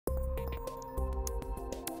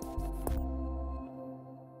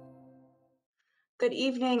Good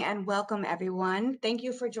evening and welcome, everyone. Thank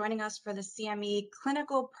you for joining us for the CME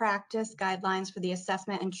Clinical Practice Guidelines for the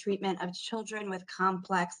Assessment and Treatment of Children with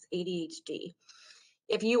Complex ADHD.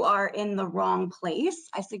 If you are in the wrong place,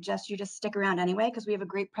 I suggest you just stick around anyway because we have a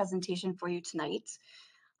great presentation for you tonight.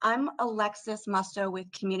 I'm Alexis Musto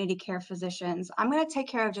with Community Care Physicians. I'm going to take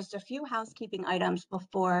care of just a few housekeeping items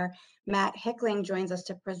before Matt Hickling joins us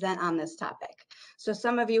to present on this topic. So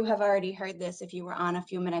some of you have already heard this if you were on a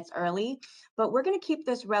few minutes early, but we're going to keep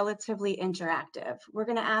this relatively interactive. We're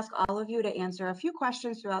going to ask all of you to answer a few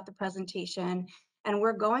questions throughout the presentation, and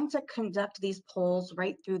we're going to conduct these polls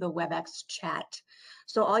right through the WebEx chat.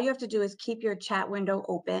 So all you have to do is keep your chat window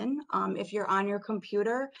open. If you're on your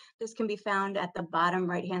computer, this can be found at the bottom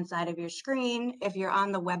right-hand side of your screen. If you're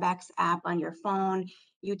on the WebEx app on your phone,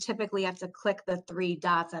 you typically have to click the three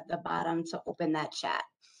dots at the bottom to open that chat.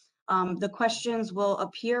 The questions will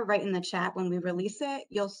appear right in the chat when we release it.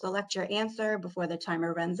 You'll select your answer before the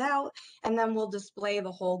timer runs out, and then we'll display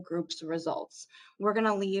the whole group's results. We're going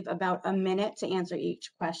to leave about a minute to answer each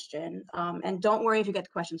question. And don't worry if you get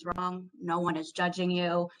the questions wrong. No one is judging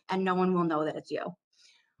you, and no one will know that it's you.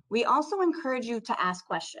 We also encourage you to ask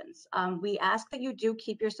questions. We ask that you do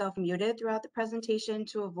keep yourself muted throughout the presentation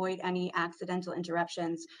to avoid any accidental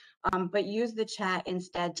interruptions, but use the chat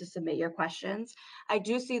instead to submit your questions. I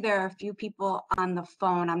do see there are a few people on the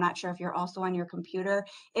phone. I'm not sure if you're also on your computer.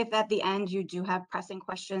 If at the end you do have pressing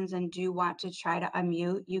questions and do want to try to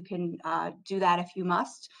unmute, you can do that if you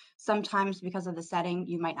must. Sometimes because of the setting,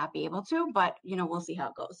 you might not be able to, but we'll see how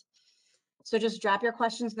it goes. So just drop your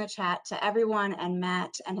questions in the chat to everyone, and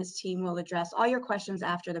Matt and his team will address all your questions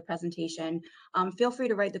after the presentation. Feel free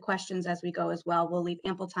to write the questions as we go as well. We'll leave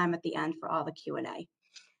ample time at the end for all the Q&A.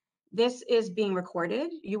 This is being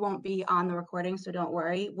recorded. You won't be on the recording, so don't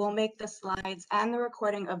worry. We'll make the slides and the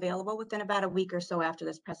recording available within about a week or so after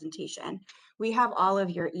this presentation. We have all of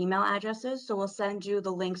your email addresses, so we'll send you the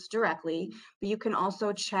links directly, but you can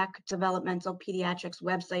also check Developmental Pediatrics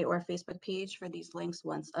website or Facebook page for these links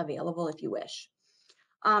once available if you wish.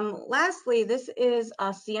 Lastly, this is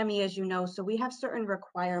a CME, as you know, so we have certain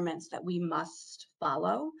requirements that we must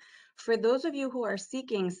follow. For those of you who are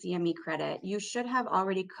seeking CME credit, you should have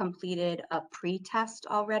already completed a pre-test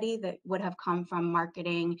already that would have come from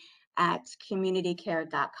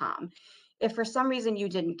marketing@communitycare.com. If for some reason you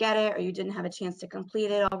didn't get it or you didn't have a chance to complete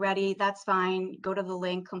it already, that's fine. Go to the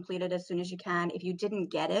link, complete it as soon as you can. If you didn't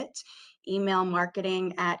get it, email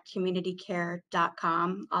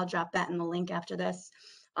marketing@communitycare.com. I'll drop that in the link after this.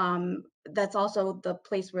 That's also the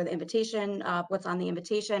place where the invitation, what's on the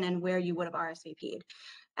invitation and where you would have RSVP'd.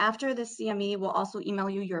 After the CME, we'll also email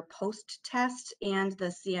you your post-test and the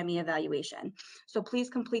CME evaluation. So please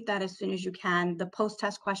complete that as soon as you can. The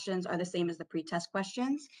post-test questions are the same as the pre-test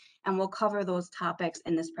questions, and we'll cover those topics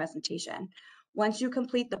in this presentation. Once you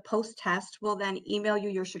complete the post-test, we'll then email you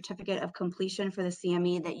your certificate of completion for the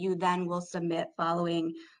CME that you then will submit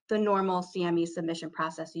following the normal CME submission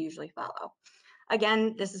process you usually follow.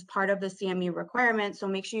 Again, this is part of the CME requirement, so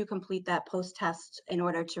make sure you complete that post-test in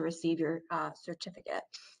order to receive your certificate.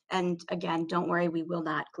 And again, don't worry, we will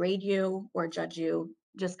not grade you or judge you.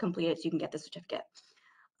 Just complete it so you can get the certificate.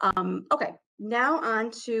 Okay, now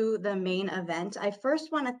on to the main event. I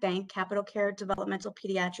first want to thank CapitalCare Developmental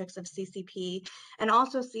Pediatrics of CCP and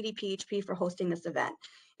also CDPHP for hosting this event.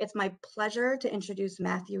 It's my pleasure to introduce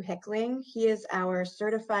Matthew Hickling. He is our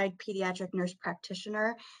certified pediatric nurse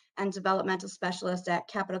practitioner and developmental specialist at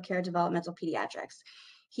CapitalCare Developmental Pediatrics.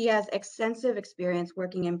 He has extensive experience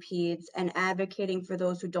working in peds and advocating for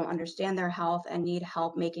those who don't understand their health and need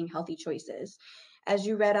help making healthy choices. As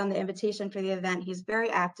you read on the invitation for the event, he's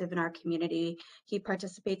very active in our community. He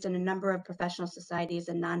participates in a number of professional societies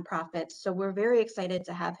and nonprofits, so we're very excited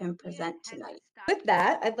to have him present tonight. With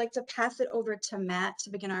that, I'd like to pass it over to Matt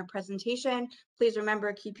to begin our presentation. Please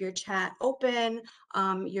remember, keep your chat open,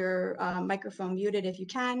 your microphone muted if you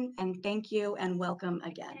can, and thank you and welcome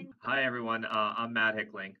again. Hi, everyone. I'm Matt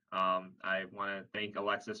Hickling. I want to thank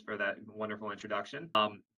Alexis for that wonderful introduction.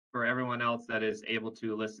 For everyone else that is able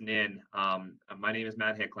to listen in, my name is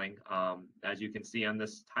Matt Hickling. As you can see on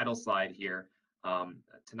this title slide here,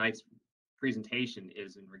 tonight's presentation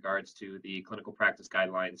is in regards to the clinical practice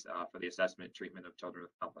guidelines for the assessment and treatment of children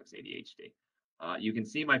with complex ADHD. You can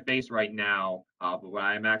see my face right now, but what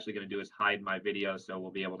I'm actually going to do is hide my video, so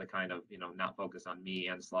we'll be able to kind of, not focus on me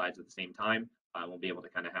and slides at the same time. We'll be able to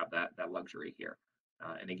kind of have that luxury here.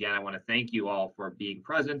 And again, I want to thank you all for being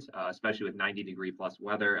present, especially with 90-degree plus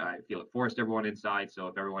weather. I feel it forced everyone inside, so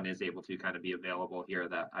if everyone is able to kind of be available here,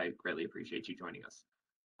 that I greatly appreciate you joining us.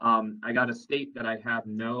 I got to state that I have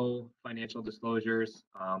no financial disclosures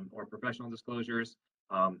or professional disclosures.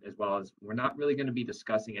 as well as we're not really going to be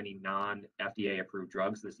discussing any non-FDA approved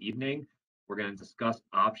drugs this evening. We're going to discuss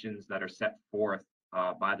options that are set forth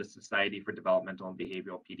by the Society for Developmental and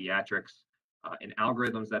Behavioral Pediatrics and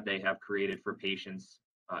algorithms that they have created for patients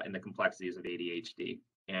in the complexities of ADHD.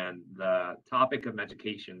 And the topic of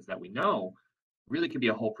medications that we know really could be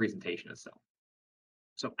a whole presentation itself.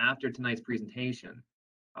 So after tonight's presentation,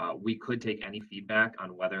 we could take any feedback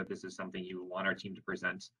on whether this is something you want our team to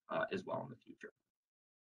present as well in the future.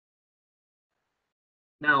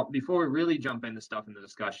 Now, before we really jump into stuff in the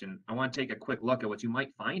discussion, I want to take a quick look at what you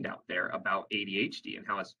might find out there about ADHD and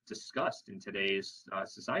how it's discussed in today's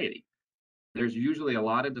society. There's usually a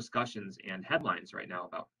lot of discussions and headlines right now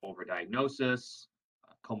about overdiagnosis,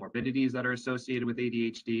 comorbidities that are associated with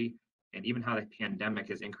ADHD, and even how the pandemic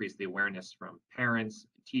has increased the awareness from parents,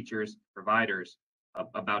 teachers, providers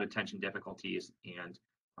about attention difficulties and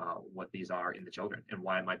what these are in the children and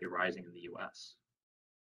why it might be rising in the US.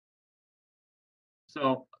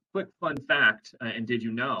 So, quick fun fact, and did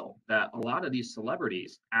you know that a lot of these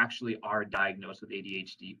celebrities actually are diagnosed with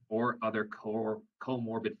ADHD or other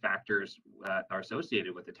comorbid factors that are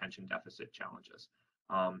associated with attention deficit challenges?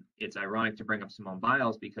 It's ironic to bring up Simone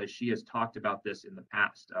Biles because she has talked about this in the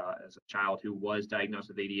past as a child who was diagnosed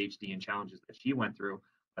with ADHD and challenges that she went through,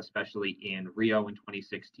 especially in Rio in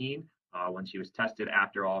 2016 when she was tested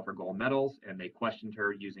after all of her gold medals and they questioned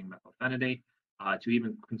her using methylphenidate. To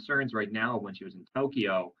even concerns right now when she was in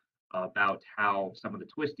Tokyo about how some of the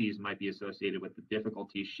twisties might be associated with the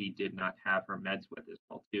difficulties she did not have her meds with as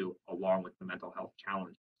well too, along with the mental health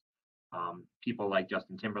challenges. People like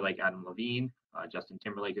Justin Timberlake, Adam Levine. Justin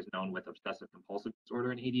Timberlake is known with obsessive compulsive disorder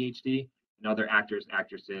and ADHD, and other actors,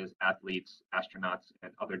 actresses, athletes, astronauts,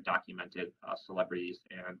 and other documented celebrities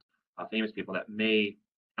and famous people that may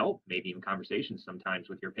help, maybe even conversations sometimes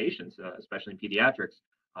with your patients, especially in pediatrics,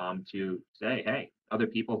 to say, hey, other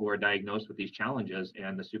people who are diagnosed with these challenges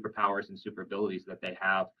and the superpowers and super abilities that they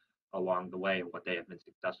have along the way and what they have been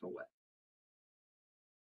successful with.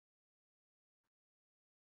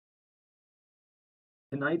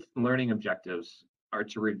 Tonight's learning objectives are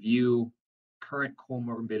to review current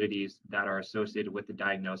comorbidities that are associated with the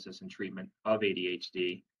diagnosis and treatment of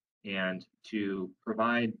ADHD and to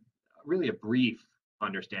provide really a brief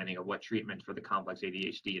understanding of what treatment for the complex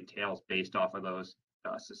ADHD entails based off of those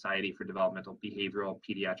Society for Developmental Behavioral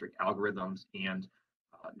Pediatric algorithms and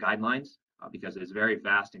guidelines, because it is very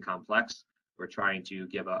vast and complex. We're trying to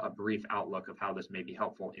give a brief outlook of how this may be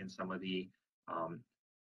helpful in some of the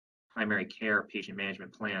primary care patient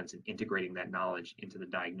management plans and integrating that knowledge into the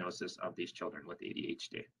diagnosis of these children with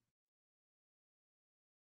ADHD.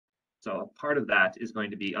 So part of that is going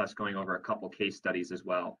to be us going over a couple case studies as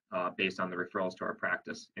well, based on the referrals to our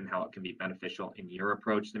practice and how it can be beneficial in your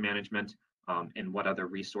approach to management, and what other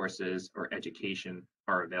resources or education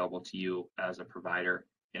are available to you as a provider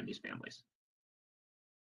in these families.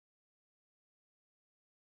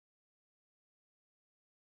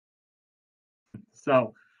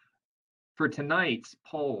 So for tonight's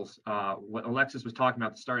polls, what Alexis was talking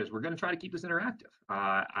about at the start is we're going to try to keep this interactive.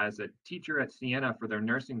 As a teacher at Siena for their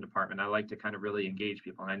nursing department, I like to kind of really engage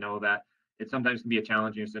people. And I know that it sometimes can be a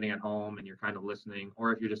challenge when you're sitting at home and you're kind of listening,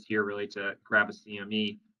 or if you're just here really to grab a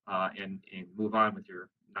CME and move on with your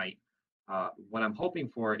night. What I'm hoping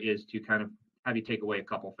for is to kind of have you take away a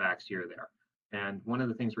couple facts here or there. And one of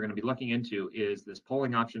the things we're going to be looking into is this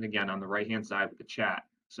polling option again on the right-hand side with the chat.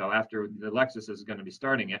 So after Alexis is going to be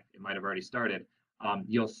starting it, it might have already started,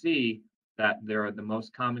 you'll see that there are the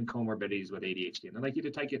most common comorbidities with ADHD. And I'd like you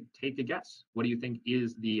to take a guess. What do you think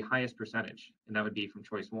is the highest percentage? And that would be from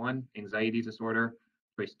choice 1, anxiety disorder,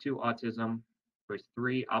 choice 2, autism, choice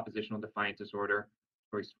 3, oppositional defiant disorder,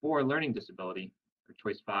 choice 4, learning disability, or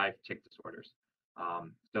choice 5, tic disorders.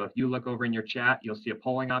 So if you look over in your chat, you'll see a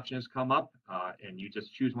polling option has come up, and you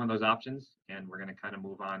just choose one of those options, and we're going to kind of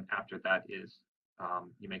move on after that is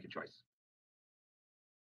you make a choice.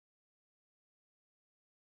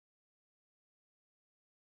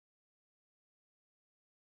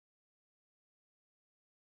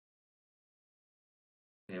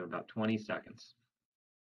 We have about 20 seconds.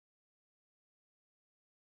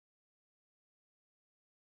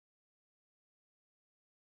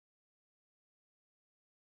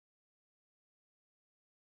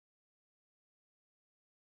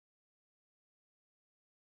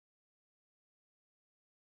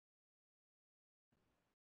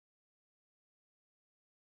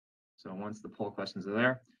 So once the poll questions are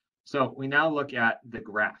there. So we now look at the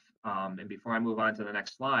graph. And before I move on to the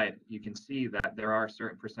next slide, you can see that there are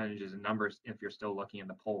certain percentages and numbers if you're still looking in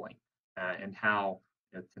the polling and how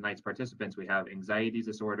tonight's participants, we have anxiety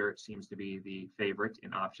disorder seems to be the favorite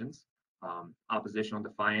in options. Oppositional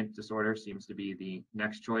defiant disorder seems to be the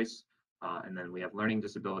next choice. And then we have learning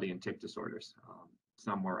disability and tic disorders.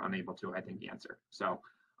 Some were unable to, I think, answer. So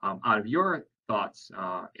out of your thoughts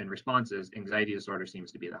and responses, anxiety disorder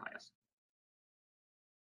seems to be the highest.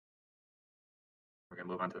 We're going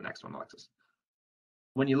to move on to the next one, Alexis.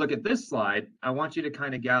 When you look at this slide, I want you to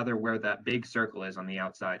kind of gather where that big circle is on the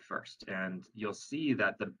outside first. And you'll see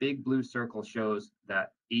that the big blue circle shows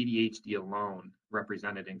that ADHD alone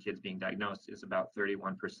represented in kids being diagnosed is about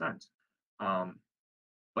 31%.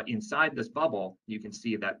 But inside this bubble, you can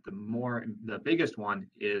see that the biggest one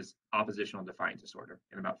is oppositional defiant disorder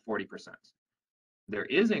in about 40%. There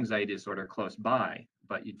is anxiety disorder close by,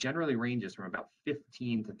 but it generally ranges from about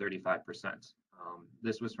 15 to 35%.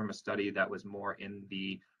 This was from a study that was more in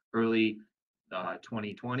the early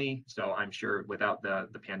 2020. So I'm sure without the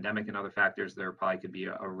pandemic and other factors, there probably could be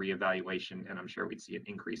a reevaluation, and I'm sure we'd see an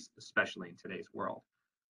increase, especially in today's world.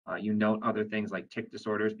 You note other things like tic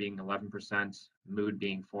disorders being 11%, mood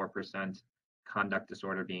being 4%, conduct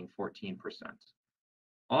disorder being 14%.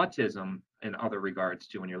 Autism, in other regards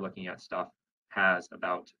to when you're looking at stuff, has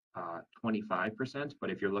about 25%, but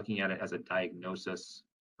if you're looking at it as a diagnosis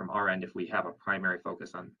from our end, if we have a primary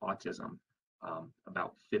focus on autism,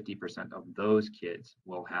 about 50% of those kids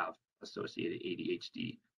will have associated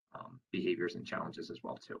ADHD behaviors and challenges as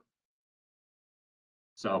well too.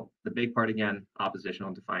 So the big part, again,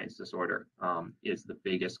 oppositional defiance disorder is the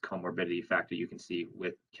biggest comorbidity factor you can see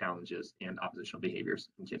with challenges and oppositional behaviors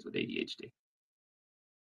in kids with ADHD.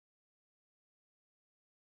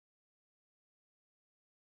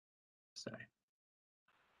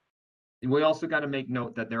 We also got to make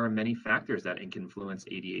note that there are many factors that can influence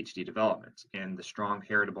ADHD development, and the strong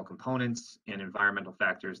heritable components and environmental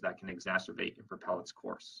factors that can exacerbate and propel its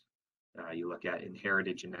course. You look at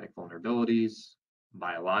inherited genetic vulnerabilities,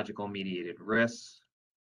 biological mediated risks,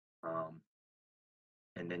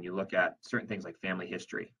 and then you look at certain things like family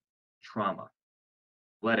history, trauma,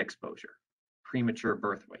 lead exposure, premature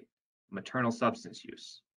birth weight, maternal substance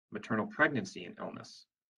use, maternal pregnancy and illness,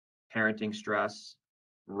 parenting stress,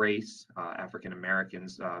 race, African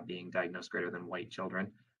Americans being diagnosed greater than white children,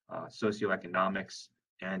 socioeconomics,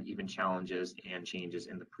 and even challenges and changes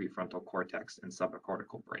in the prefrontal cortex and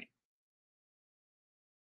subcortical brain.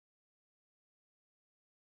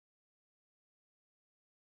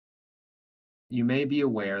 You may be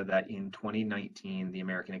aware that in 2019, the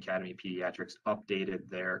American Academy of Pediatrics updated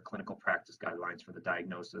their clinical practice guidelines for the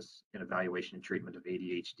diagnosis and evaluation and treatment of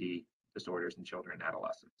ADHD disorders in children and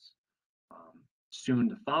adolescents. Soon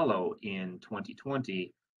to follow in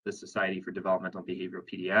 2020, the Society for Developmental Behavioral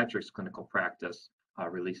Pediatrics clinical practice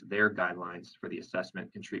released their guidelines for the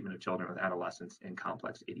assessment and treatment of children with adolescents and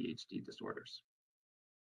complex ADHD disorders.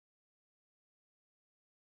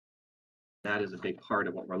 That is a big part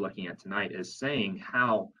of what we're looking at tonight, is saying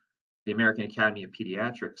how the American Academy of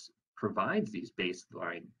Pediatrics provides these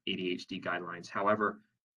baseline ADHD guidelines. However,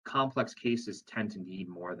 complex cases tend to need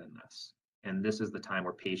more than this. And this is the time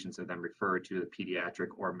where patients are then referred to the pediatric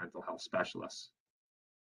or mental health specialists.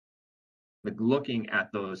 But looking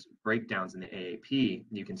at those breakdowns in the AAP,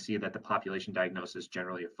 you can see that the population diagnosis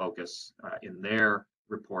generally a focus in their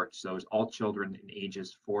report shows all children in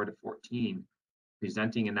ages 4 to 14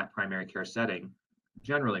 presenting in that primary care setting,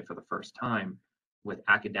 generally for the first time, with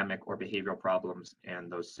academic or behavioral problems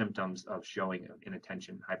and those symptoms of showing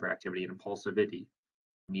inattention, hyperactivity, and impulsivity,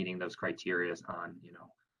 meeting those criteria on,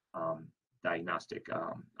 diagnostic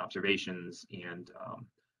observations and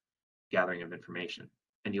gathering of information.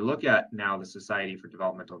 And you look at now the Society for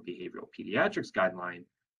Developmental and Behavioral Pediatrics guideline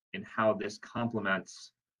and how this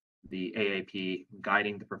complements the AAP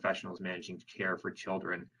guiding the professionals managing care for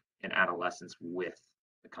children and adolescents with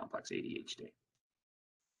the complex ADHD.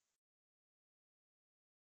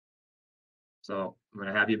 So I'm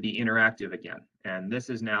going to have you be interactive again. And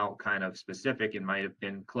this is now kind of specific. It might have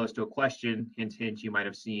been close to a question, hint, hint, you might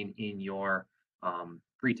have seen in your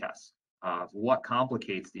pretest of what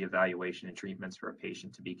complicates the evaluation and treatments for a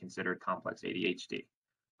patient to be considered complex ADHD.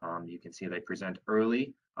 You can see they present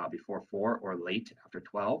early, before 4, or late after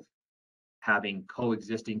 12, having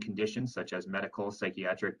coexisting conditions such as medical,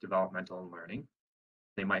 psychiatric, developmental, and learning.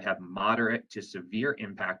 They might have moderate to severe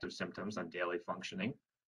impact of symptoms on daily functioning.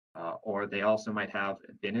 Or they also might have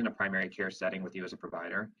been in a primary care setting with you as a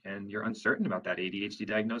provider, and you're uncertain about that ADHD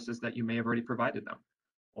diagnosis that you may have already provided them.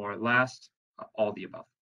 Or last, all the above.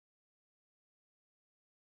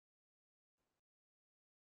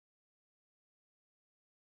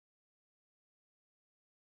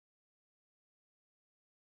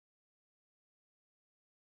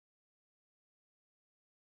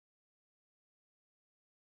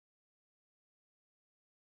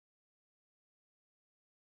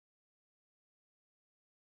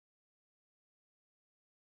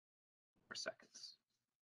 seconds.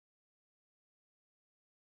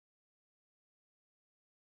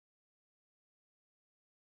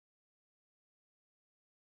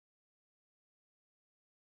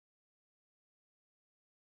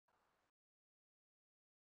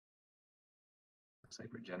 Looks like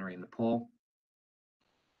we're generating the poll.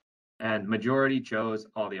 And majority chose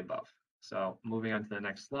all the above. So moving on to the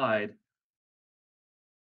next slide,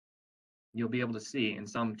 you'll be able to see, and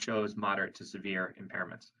some chose moderate to severe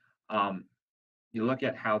impairments. You look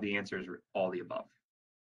at how the answers are all the above.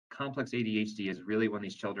 Complex ADHD is really when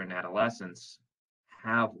these children and adolescents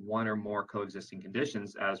have one or more coexisting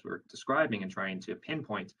conditions, as we're describing and trying to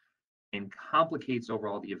pinpoint, and complicates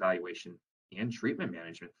overall the evaluation and treatment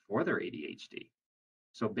management for their ADHD.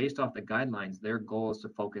 So based off the guidelines, their goal is to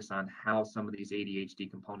focus on how some of these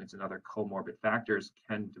ADHD components and other comorbid factors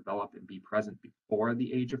can develop and be present before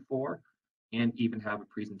the age of 4, and even have a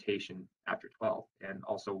presentation after 12, and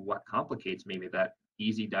also what complicates maybe that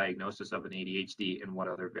easy diagnosis of an ADHD and what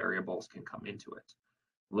other variables can come into it.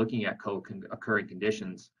 Looking at co-occurring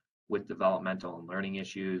conditions with developmental and learning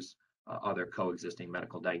issues, other coexisting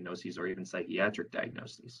medical diagnoses, or even psychiatric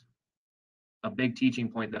diagnoses. A big teaching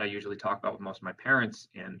point that I usually talk about with most of my parents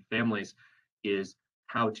and families is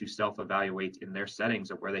how to self-evaluate in their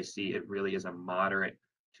settings of where they see it really is a moderate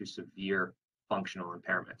to severe functional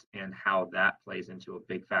impairment, and how that plays into a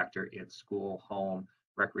big factor in school, home,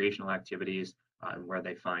 recreational activities, and where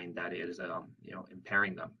they find that it is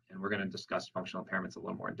impairing them. And we're going to discuss functional impairments a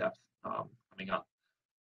little more in depth coming up.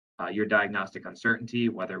 Your diagnostic uncertainty,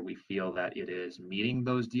 whether we feel that it is meeting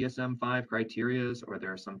those DSM-5 criteria, or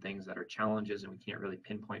there are some things that are challenges and we can't really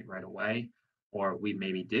pinpoint right away, or we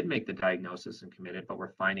maybe did make the diagnosis and commit it, but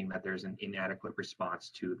we're finding that there's an inadequate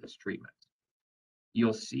response to this treatment.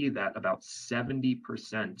 You'll see that about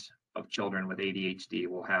 70% of children with ADHD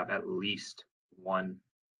will have at least one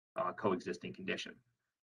coexisting condition.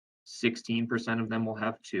 16% of them will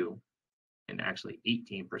have 2, and actually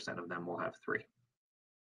 18% of them will have 3.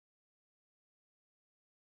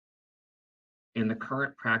 In the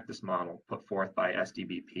current practice model put forth by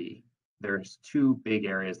SDBP, there's 2 big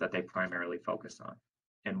areas that they primarily focus on.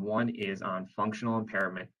 And one is on functional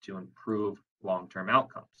impairment to improve long-term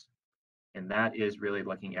outcomes. And that is really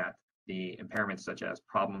looking at the impairments such as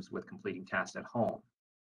problems with completing tasks at home,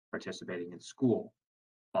 participating in school,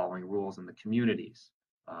 following rules in the communities,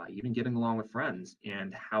 even getting along with friends,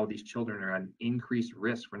 and how these children are at an increased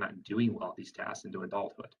risk for not doing well at these tasks into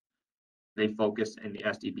adulthood. They focus in the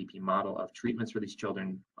SDBP model of treatments for these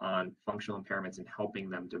children on functional impairments and helping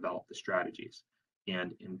them develop the strategies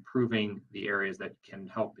and improving the areas that can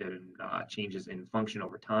help in changes in function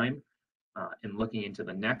over time, and looking into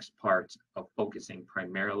the next part of focusing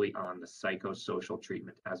primarily on the psychosocial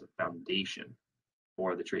treatment as a foundation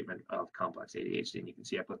for the treatment of complex ADHD. And you can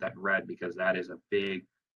see I put that in red because that is a big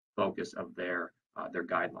focus of their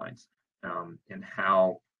guidelines, and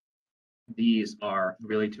how these are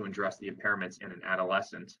really to address the impairments in an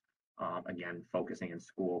adolescent, again, focusing in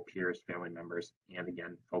school, peers, family members, and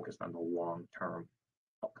again, focused on the long-term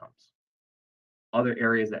outcomes. Other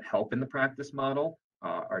areas that help in the practice model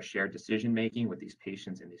are shared decision-making with these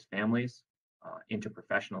patients and these families,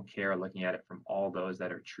 interprofessional care, looking at it from all those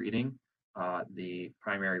that are treating the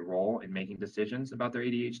primary role in making decisions about their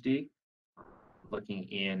ADHD, looking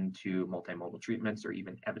into multimodal treatments or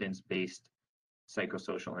even evidence-based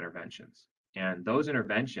psychosocial interventions. And those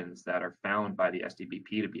interventions that are found by the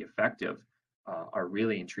SDBP to be effective are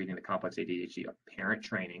really in treating the complex ADHD of parent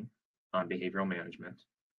training on behavioral management,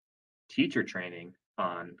 teacher training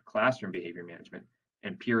on classroom behavior management,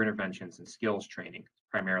 and peer interventions and skills training,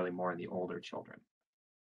 primarily more in the older children.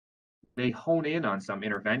 They hone in on some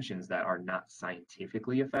interventions that are not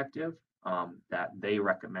scientifically effective, that they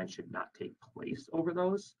recommend should not take place over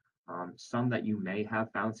those. Some that you may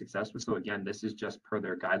have found success with. So again, this is just per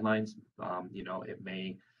their guidelines. It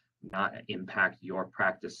may not impact your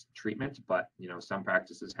practice treatment, but some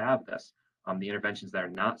practices have this. The interventions that are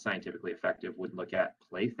not scientifically effective would look at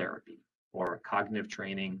play therapy or cognitive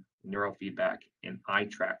training, neurofeedback, and eye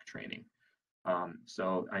track training.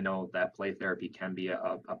 So I know that play therapy can be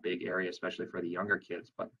a big area, especially for the younger kids.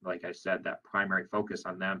 But like I said, that primary focus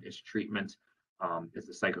on them is treatment, is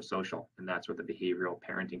the psychosocial, and that's where the behavioral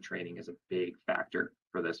parenting training is a big factor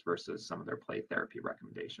for this versus some of their play therapy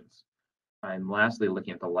recommendations. And lastly,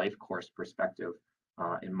 looking at the life course perspective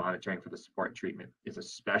in monitoring for the support treatment is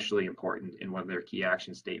especially important in one of their key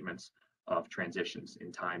action statements of transitions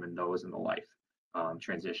in time and those in the life,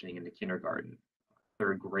 transitioning into kindergarten,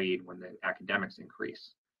 3rd grade when the academics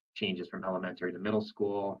increase, changes from elementary to middle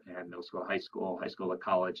school and middle school to high school to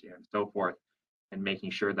college, and so forth, and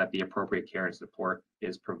making sure that the appropriate care and support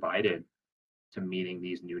is provided to meeting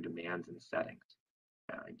these new demands and settings,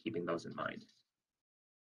 and keeping those in mind.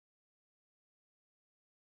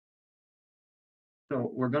 So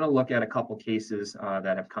we're going to look at a couple cases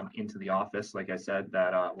that have come into the office, like I said,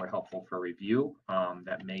 that were helpful for review,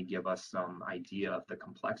 that may give us some idea of the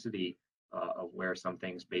complexity of where some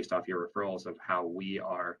things based off your referrals of how we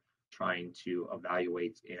are trying to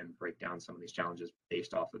evaluate and break down some of these challenges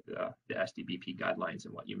based off of the SDBP guidelines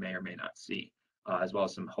and what you may or may not see, as well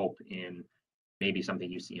as some hope in maybe something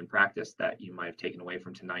you see in practice that you might have taken away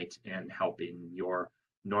from tonight and help in your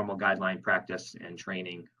normal guideline practice and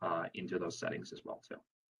training into those settings as well too.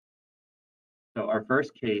 So our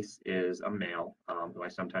first case is a male who I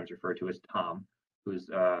sometimes refer to as Tom, who's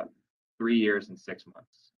 3 years and 6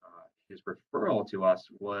 months. His referral to us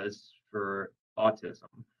was for autism,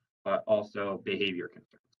 but also behavior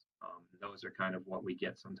concerns. Those are kind of what we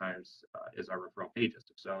get sometimes as our referral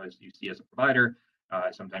pages. So as you see as a provider,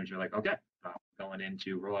 sometimes you're like, okay, going in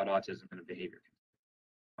to rule out autism and a behavior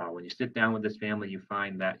concern. When you sit down with this family, you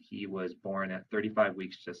find that he was born at 35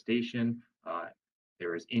 weeks gestation.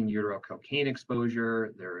 There is in utero cocaine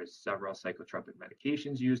exposure. There is several psychotropic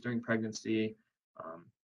medications used during pregnancy.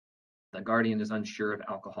 The guardian is unsure of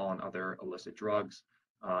alcohol and other illicit drugs,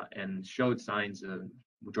 and showed signs of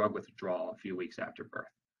drug withdrawal a few weeks after birth.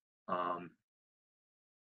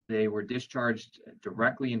 They were discharged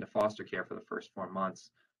directly into foster care for the first 4 months,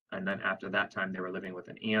 and then after that time, they were living with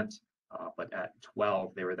an aunt. But at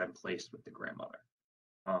 12, they were then placed with the grandmother.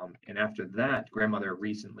 And after that, grandmother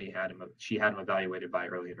recently had him evaluated by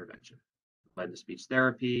early intervention, led to speech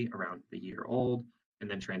therapy around the year old, and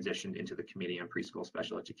then transitioned into the Committee on Preschool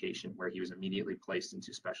Special Education, where he was immediately placed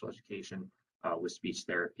into special education with speech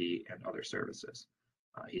therapy and other services.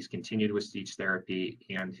 He's continued with speech therapy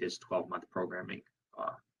and his 12-month programming.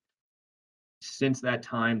 Since that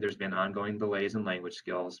time, there's been ongoing delays in language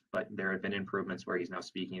skills, but there have been improvements where he's now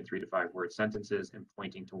speaking in 3 to 5 word sentences and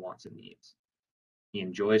pointing to wants and needs. He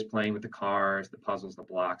enjoys playing with the cars, the puzzles, the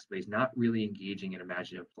blocks, but he's not really engaging in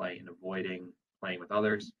imaginative play and avoiding playing with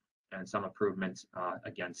others, and some improvements,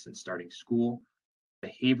 again, since starting school.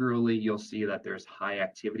 Behaviorally, you'll see that there's high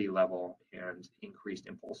activity level and increased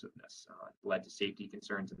impulsiveness, led to safety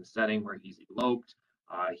concerns in the setting where he's eloped,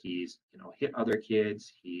 he's hit other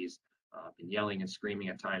kids, he's been yelling and screaming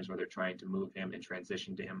at times where they're trying to move him and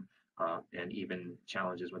transition to him, and even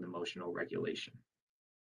challenges with emotional regulation.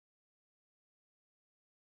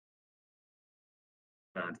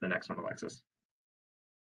 On to the next one, Alexis.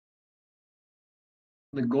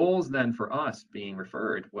 The goals then for us being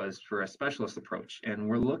referred was for a specialist approach, and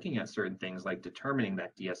we're looking at certain things like determining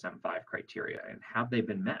that DSM-5 criteria and have they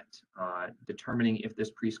been met, determining if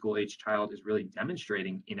this preschool age child is really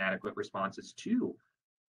demonstrating inadequate responses to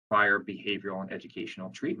prior behavioral and educational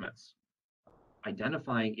treatments,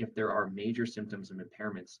 identifying if there are major symptoms and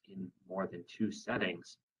impairments in more than 2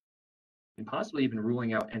 settings, and possibly even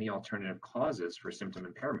ruling out any alternative causes for symptom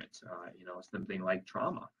impairment, something like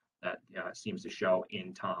trauma that seems to show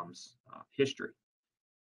in Tom's history.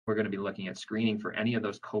 We're going to be looking at screening for any of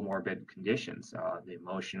those comorbid conditions, the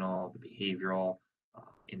emotional, the behavioral,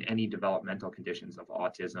 and any developmental conditions of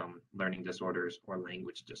autism, learning disorders, or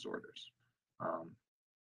language disorders.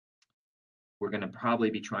 We're going to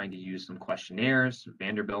probably be trying to use some questionnaires,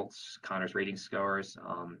 Vanderbilt's, Connor's rating scores.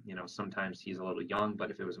 Sometimes he's a little young,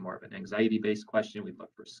 but if it was more of an anxiety-based question, we'd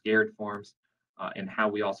look for scared forms, and how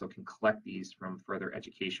we also can collect these from further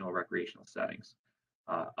educational recreational settings.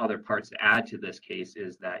 Other parts to add to this case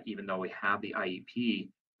is that even though we have the IEP,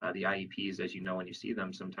 the IEPs, as you know when you see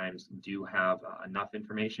them, sometimes do have enough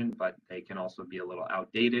information, but they can also be a little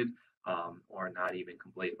outdated or not even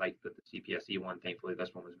complete, like the CPSE one. Thankfully,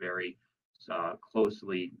 this one was very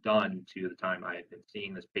closely done to the time I had been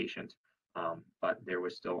seeing this patient, but there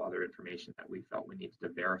was still other information that we felt we needed to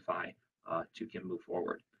verify to can move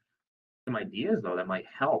forward. Some ideas though that might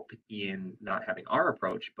help in not having our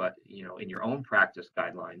approach, but in your own practice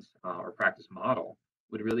guidelines or practice model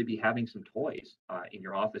would really be having some toys in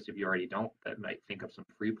your office if you already don't, that might think of some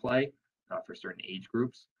free play for certain age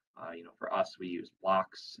groups. For us, we use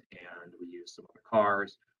blocks and we use some other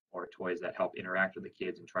cars or toys that help interact with the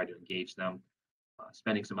kids and try to engage them.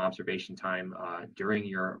 Spending some observation time during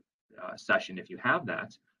your session, if you have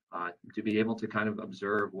that, to be able to kind of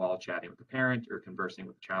observe while chatting with the parent or conversing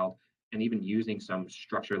with the child, and even using some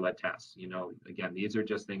structure-led tests. Again, these are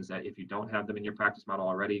just things that if you don't have them in your practice model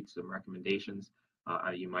already, some recommendations.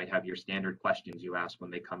 You might have your standard questions you ask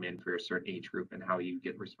when they come in for a certain age group and how you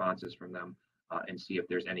get responses from them, and see if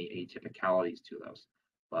there's any atypicalities to those.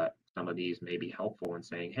 But some of these may be helpful in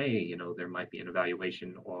saying, hey, there might be an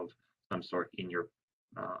evaluation of some sort in your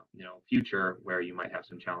future where you might have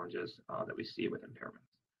some challenges that we see with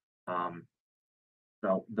impairments.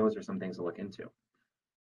 So those are some things to look into.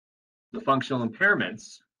 The functional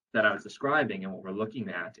impairments that I was describing and what we're looking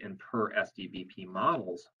at in per SDBP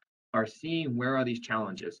models are seeing where are these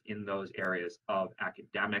challenges in those areas of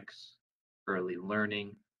academics, early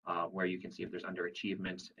learning, where you can see if there's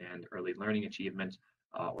underachievement and early learning achievement,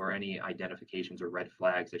 or any identifications or red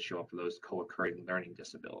flags that show up for those co-occurring learning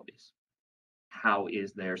disabilities. How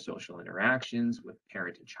is their social interactions with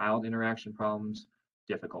parent and child interaction problems,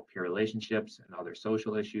 difficult peer relationships and other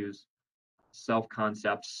social issues,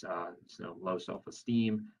 self-concepts, so low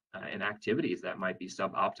self-esteem, and activities that might be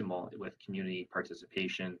suboptimal with community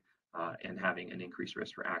participation and having an increased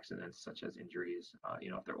risk for accidents such as injuries,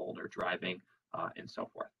 if they're older, driving, and so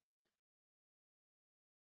forth.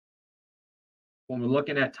 When we're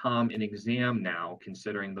looking at Tom in exam now,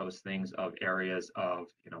 considering those things of areas of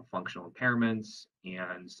functional impairments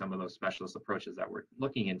and some of those specialist approaches that we're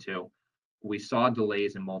looking into, we saw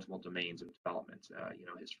delays in multiple domains of development.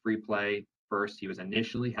 His free play, first, he was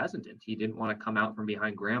initially hesitant. He didn't want to come out from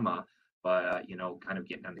behind grandma, but kind of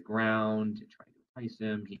getting on the ground and trying to entice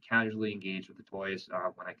him. He casually engaged with the toys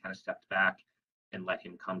when I kind of stepped back and let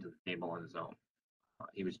him come to the table on his own.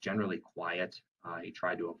 He was generally quiet. He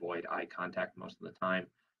tried to avoid eye contact most of the time,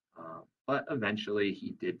 but eventually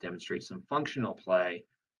he did demonstrate some functional play,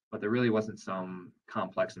 but there really wasn't some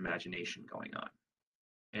complex imagination going on.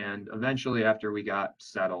 And eventually, after we got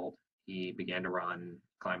settled, he began to run,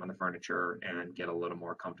 climb on the furniture, and get a little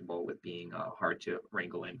more comfortable with being hard to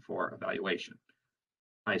wrangle in for evaluation.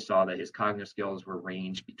 I saw that his cognitive skills were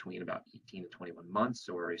ranged between about 18 to 21 months,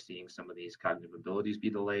 so we're seeing some of these cognitive abilities be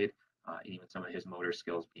delayed, even some of his motor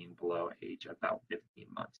skills being below age about 15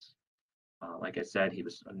 months. Like I said, he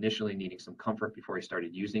was initially needing some comfort before he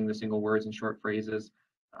started using the single words and short phrases.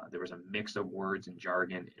 There was a mix of words and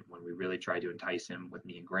jargon, and when we really tried to entice him with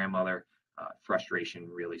me and grandmother, frustration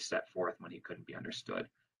really set forth when he couldn't be understood.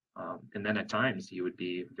 And then at times he would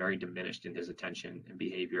be very diminished in his attention and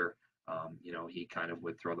behavior. He kind of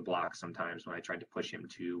would throw the block sometimes when I tried to push him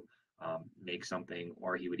to make something,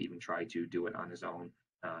 or he would even try to do it on his own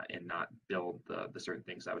and not build the certain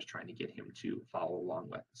things I was trying to get him to follow along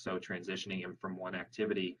with. So transitioning him from one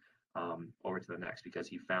activity over to the next, because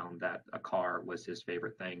he found that a car was his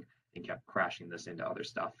favorite thing and kept crashing this into other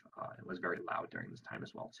stuff and was very loud during this time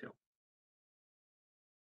as well too.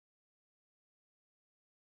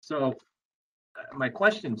 So my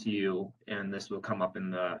question to you, and this will come up in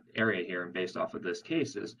the area here and based off of this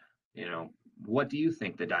case, is, what do you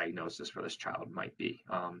think the diagnosis for this child might be?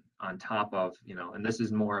 On top of, and this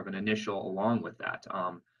is more of an initial along with that.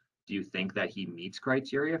 Do you think that he meets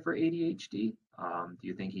criteria for ADHD? Do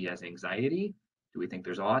you think he has anxiety? Do we think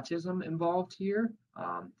there's autism involved here,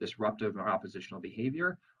 disruptive or oppositional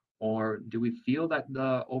behavior? Or do we feel that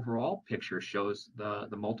the overall picture shows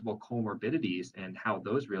the multiple comorbidities and how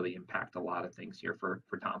those really impact a lot of things here for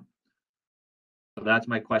Tom? So that's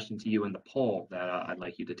my question to you in the poll that I'd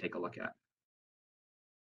like you to take a look at.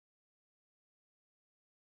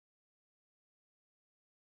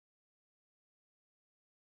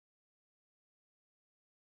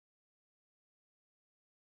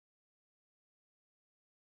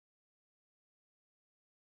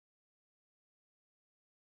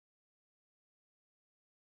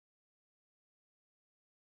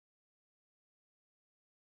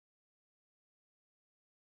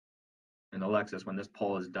 And Alexis, when this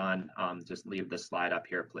poll is done, just leave the slide up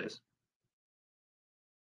here, please.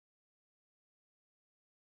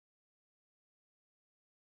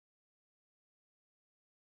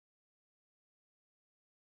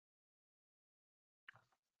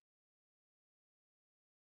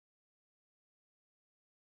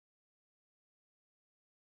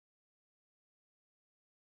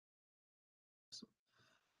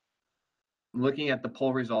 Looking at the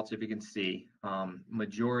poll results, if you can see,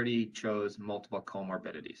 majority chose multiple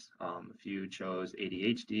comorbidities. A few chose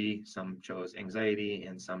ADHD, some chose anxiety,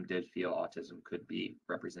 and some did feel autism could be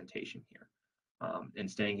representation here.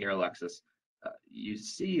 And staying here, Alexis, you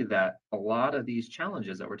see that a lot of these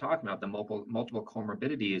challenges that we're talking about, the multiple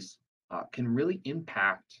comorbidities, can really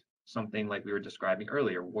impact something like we were describing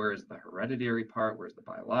earlier. Where's the hereditary part? Where's the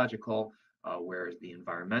biological? Where's the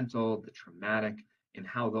environmental, the traumatic? And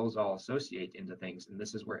how those all associate into things. And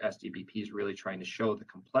this is where SDBP is really trying to show the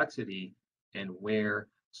complexity and where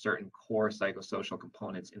certain core psychosocial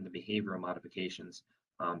components in the behavioral modifications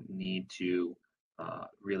need to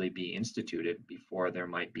really be instituted before there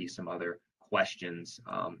might be some other questions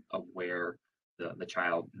of where the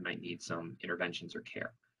child might need some interventions or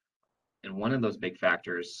care. And one of those big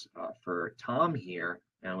factors for Tom here,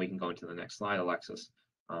 and we can go into the next slide, Alexis,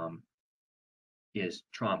 is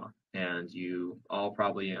trauma. And you all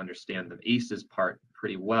probably understand the ACEs part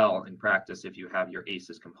pretty well in practice if you have your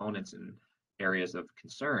ACEs components in areas of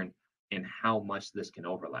concern and how much this can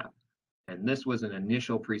overlap. And this was an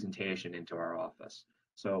initial presentation into our office.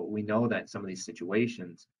 So we know that some of these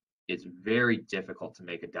situations, it's very difficult to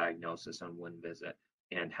make a diagnosis on one visit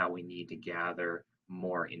and how we need to gather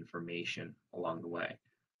more information along the way.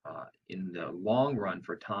 In the long run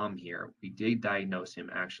for Tom here, we did diagnose him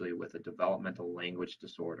actually with a developmental language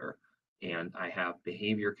disorder, and I have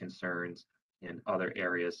behavior concerns in other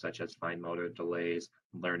areas such as fine motor delays,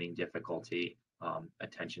 learning difficulty,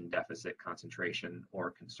 attention deficit concentration,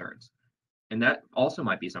 or concerns. And that also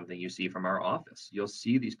might be something you see from our office. You'll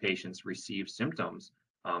see these patients receive symptoms.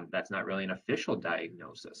 That's not really an official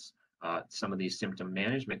diagnosis. Some of these symptom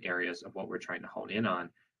management areas of what we're trying to hone in on,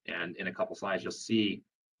 and in a couple slides, you'll see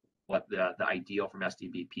what the ideal from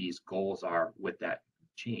SDBP's goals are with that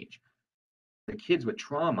change. The kids with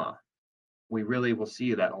trauma, we really will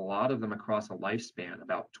see that a lot of them across a lifespan,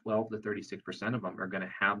 about 12 to 36% of them are going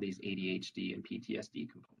to have these ADHD and PTSD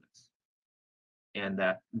components. And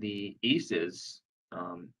that the ACEs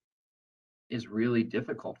is really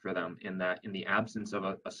difficult for them in that in the absence of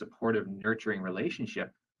a supportive, nurturing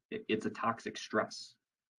relationship, it's a toxic stress.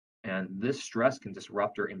 And this stress can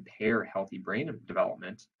disrupt or impair healthy brain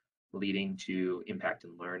development, leading to impact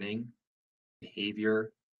in learning,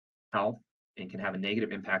 behavior, health, and can have a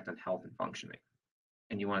negative impact on health and functioning.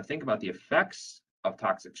 And you want to think about the effects of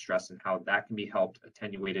toxic stress and how that can be helped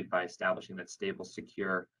attenuated by establishing that stable,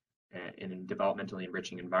 secure, and developmentally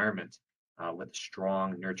enriching environment with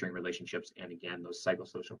strong nurturing relationships, and again, those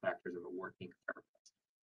psychosocial factors of a working therapist.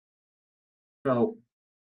 So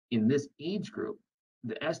in this age group,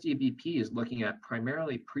 the SDBP is looking at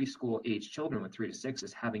primarily preschool age children with 3 to 6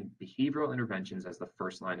 as having behavioral interventions as the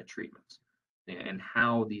first line of treatment, and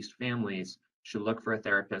how these families should look for a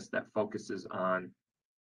therapist that focuses on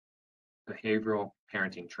behavioral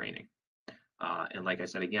parenting training. And like I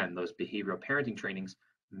said, again, those behavioral parenting trainings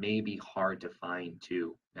may be hard to find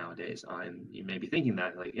too nowadays. And you may be thinking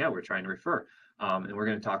that, like, yeah, we're trying to refer. And we're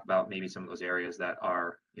going to talk about maybe some of those areas that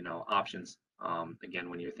are, options. Again,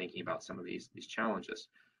 when you're thinking about some of these challenges,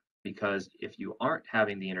 because if you aren't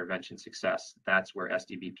having the intervention success, that's where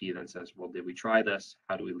SDBP then says, well, did we try this?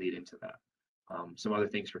 How do we lead into that? Some other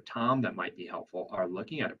things for Tom that might be helpful are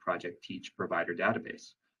looking at a Project Teach provider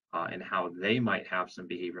database and how they might have some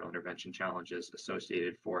behavioral intervention challenges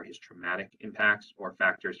associated for his traumatic impacts or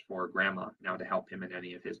factors for grandma now to help him in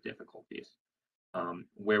any of his difficulties.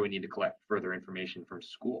 Where we need to collect further information from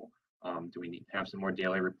school. Do we need to have some more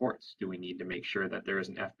daily reports? Do we need to make sure that there is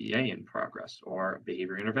an FBA in progress or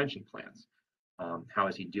behavior intervention plans? How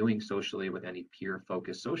is he doing socially with any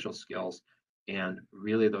peer-focused social skills and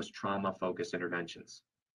really those trauma-focused interventions?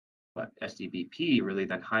 But SDBP really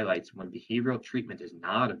then highlights when behavioral treatment is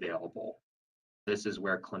not available, this is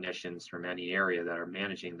where clinicians from any area that are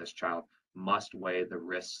managing this child must weigh the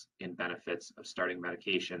risks and benefits of starting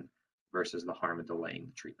medication versus the harm of delaying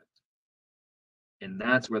the treatment. And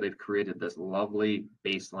that's where they've created this lovely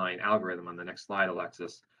baseline algorithm on the next slide,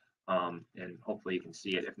 Alexis. And hopefully you can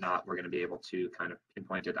see it. If not, we're going to be able to kind of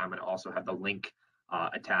pinpoint it. I'm going to also have the link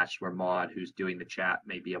attached where Maud, who's doing the chat,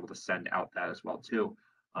 may be able to send out that as well too.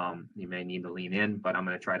 You may need to lean in, but I'm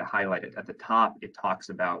going to try to highlight it. At the top, it talks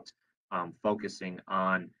about focusing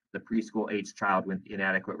on the preschool age child with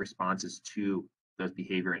inadequate responses to those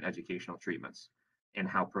behavior and educational treatments, and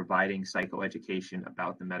how providing psychoeducation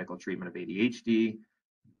about the medical treatment of ADHD,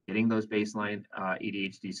 getting those baseline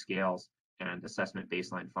ADHD scales and assessment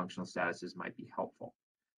baseline functional statuses might be helpful.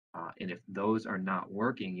 And if those are not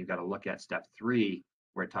working, you've got to look at step 3,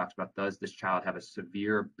 where it talks about, does this child have a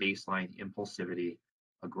severe baseline impulsivity,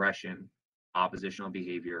 aggression, oppositional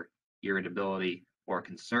behavior, irritability, or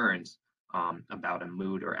concerns about a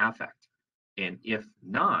mood or affect? And if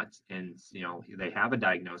not, and they have a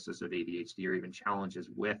diagnosis of ADHD or even challenges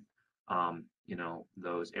with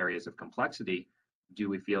those areas of complexity, do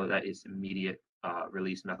we feel that it's immediate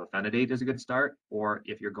release methylphenidate is a good start? Or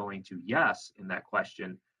if you're going to yes in that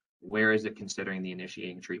question, where is it considering the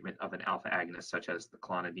initiating treatment of an alpha agonist such as the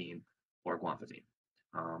clonidine or guanfacine?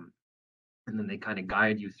 And then they kind of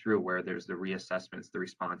guide you through where there's the reassessments, the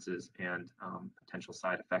responses, and potential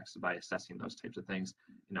side effects by assessing those types of things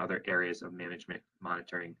in other areas of management,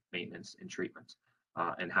 monitoring, maintenance, and treatment,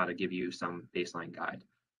 and how to give you some baseline guide.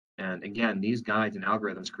 And again, these guides and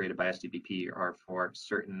algorithms created by SDBP are for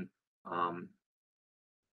certain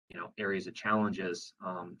areas of challenges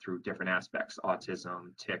through different aspects: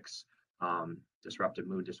 autism, tics, disruptive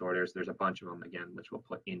mood disorders. There's a bunch of them, again, which we'll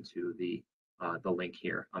put into the link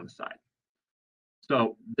here on the side.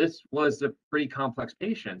 So this was a pretty complex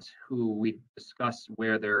patient who we discussed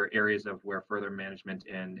where there are areas of where further management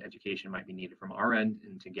and education might be needed from our end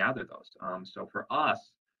and to gather those. So for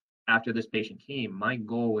us, after this patient came, my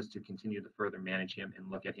goal was to continue to further manage him and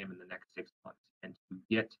look at him in the next 6 months and to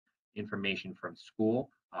get information from school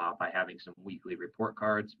by having some weekly report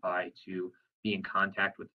cards, by to be in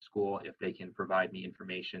contact with the school if they can provide me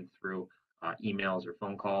information through emails or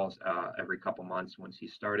phone calls every couple months once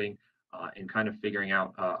he's starting and kind of figuring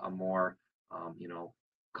out a more,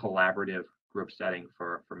 collaborative group setting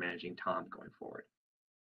for managing Tom going forward.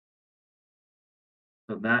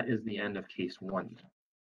 So that is the end of case 1.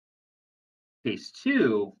 Case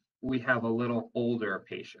 2, we have a little older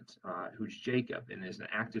patient who's Jacob and is an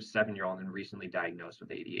active 7-year-old and recently diagnosed with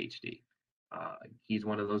ADHD. He's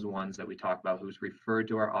one of those ones that we talk about who's referred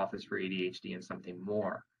to our office for ADHD and something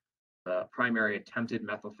more. The primary attempted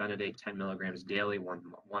methylphenidate 10 milligrams daily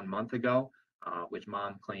one month ago, which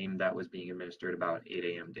mom claimed that was being administered about 8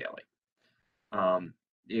 a.m. daily.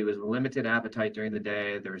 It was limited appetite during the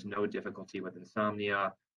day. There was no difficulty with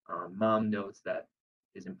insomnia. Mom notes that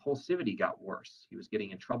his impulsivity got worse. He was getting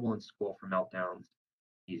in trouble in school for meltdowns.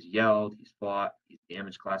 He's yelled, he's fought, he's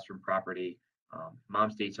damaged classroom property. Mom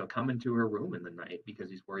states he'll come into her room in the night because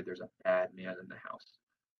he's worried there's a bad man in the house.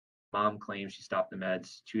 Mom claims she stopped the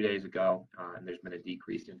meds 2 days ago, and there's been a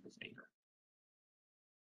decrease in his anger.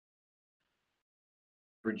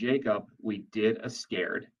 For Jacob, we did a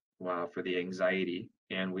scared for the anxiety,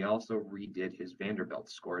 and we also redid his Vanderbilt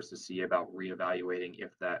scores to see about reevaluating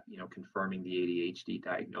if that, confirming the ADHD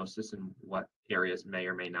diagnosis and what areas may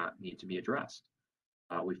or may not need to be addressed.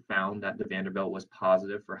 We found that the Vanderbilt was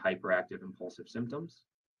positive for hyperactive impulsive symptoms.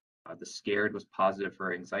 The scared was positive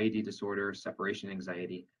for anxiety disorder, separation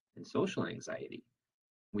anxiety, and social anxiety.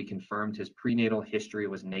 We confirmed his prenatal history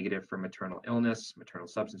was negative for maternal illness, maternal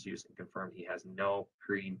substance use, and confirmed he has no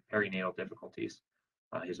perinatal difficulties.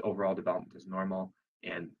 His overall development is normal,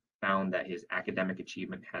 and found that his academic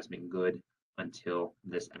achievement has been good until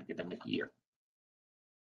this academic year.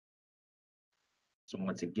 So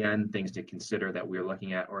once again, things to consider that we're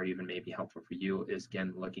looking at, or even may be helpful for you, is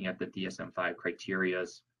again looking at the DSM-5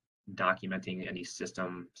 criterias, documenting any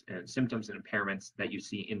systems and symptoms and impairments that you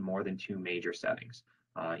see in more than 2 major settings.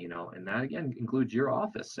 And that again includes your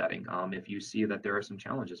office setting if you see that there are some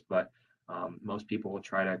challenges, but most people will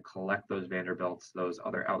try to collect those Vanderbilts, those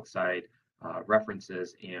other outside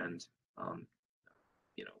references and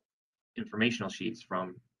informational sheets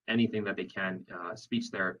from anything that they can, speech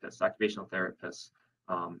therapists, occupational therapists,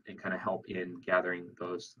 and kind of help in gathering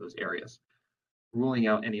those areas. Ruling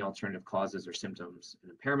out any alternative causes or symptoms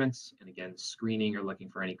and impairments, and again, screening or looking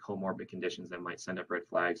for any comorbid conditions that might send up red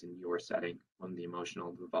flags in your setting on the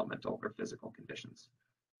emotional, developmental, or physical conditions.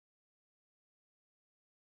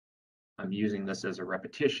 I'm using this as a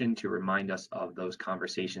repetition to remind us of those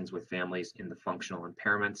conversations with families in the functional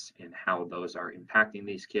impairments and how those are impacting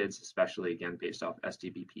these kids, especially again, based off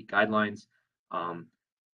SDBP guidelines. I'll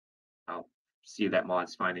see that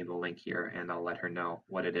Maud's finding the link here and I'll let her know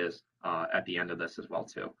what it is at the end of this as well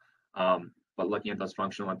too. But looking at those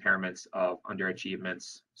functional impairments of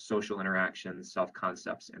underachievements, social interactions,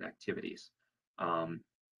 self-concepts, and activities.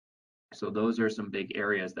 So those are some big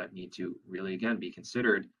areas that need to really, again, be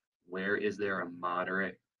considered. Where is there a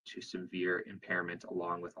moderate to severe impairment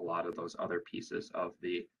along with a lot of those other pieces of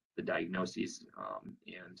the diagnoses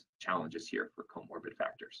and challenges here for comorbid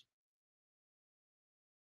factors.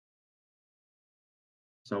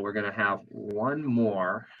 So we're going to have one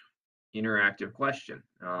more interactive question.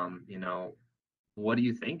 What do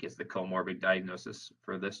you think is the comorbid diagnosis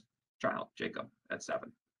for this child, Jacob, at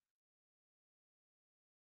 7?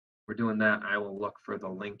 We're doing that. I will look for the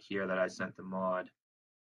link here that I sent to Maud.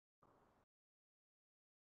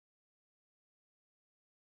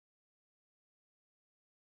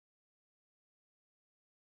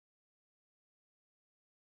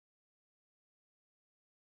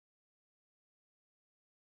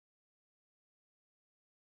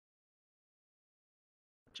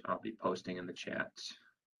 Which I'll be posting in the chat.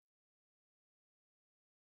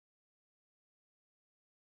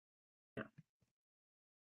 Yeah.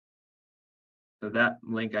 So that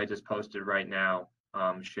link I just posted right now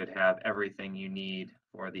should have everything you need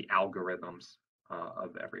for the algorithms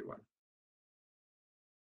of everyone.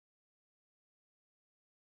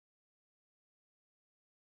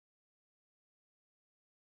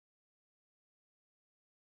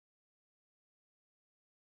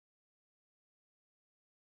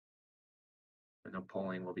 I know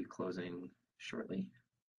polling will be closing shortly.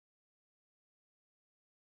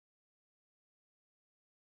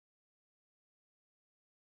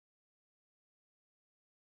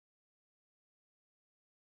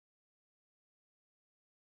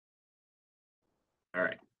 All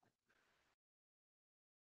right.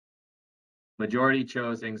 Majority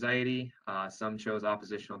chose anxiety, some chose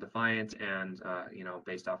oppositional defiance, and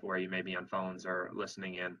based off where you may be on phones or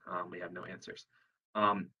listening in, we have no answers.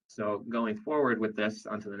 So going forward with this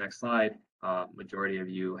onto the next slide, majority of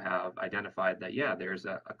you have identified that, yeah, there's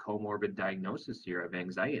a comorbid diagnosis here of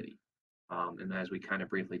anxiety. And as we kind of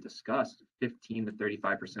briefly discussed, 15 to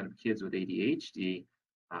 35% of kids with ADHD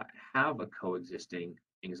have a coexisting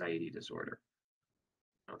anxiety disorder.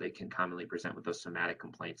 They can commonly present with those somatic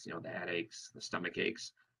complaints, the headaches, the stomach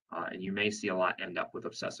aches, and you may see a lot end up with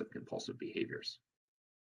obsessive compulsive behaviors.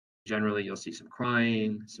 Generally, you'll see some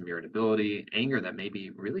crying, some irritability, anger that may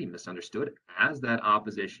be really misunderstood as that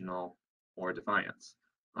oppositional or defiance.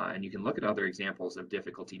 And you can look at other examples of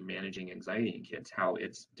difficulty managing anxiety in kids, how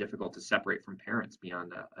it's difficult to separate from parents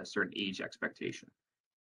beyond a certain age expectation,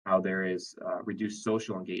 how there is reduced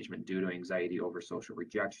social engagement due to anxiety over social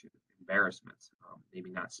rejection, embarrassment, maybe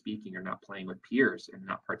not speaking or not playing with peers and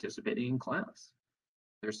not participating in class.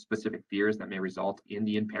 There's specific fears that may result in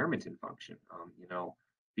the impairment in function,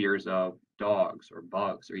 fears of dogs or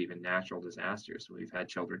bugs or even natural disasters. We've had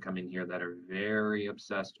children come in here that are very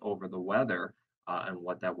obsessed over the weather and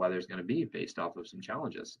what that weather is going to be based off of some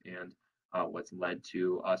challenges, and what's led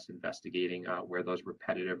to us investigating where those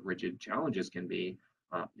repetitive, rigid challenges can be,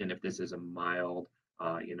 and if this is a mild,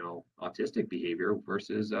 autistic behavior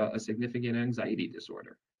versus a significant anxiety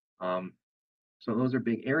disorder. So those are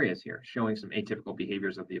big areas here, showing some atypical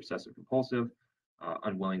behaviors of the obsessive compulsive,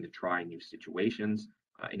 unwilling to try new situations,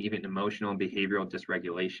 and even emotional and behavioral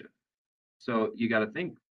dysregulation. So you got to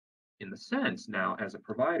think, in the sense now, as a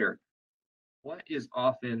provider, what is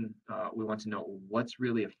often, we want to know what's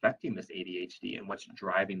really affecting this ADHD and what's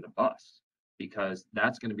driving the bus, because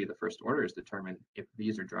that's going to be the first order, is determine if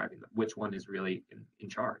these are driving them, which one is really in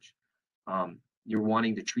charge. You're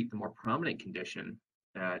wanting to treat the more prominent condition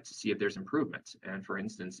to see if there's improvements. And for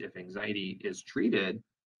instance, if anxiety is treated,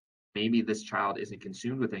 maybe this child isn't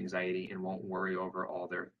consumed with anxiety and won't worry over all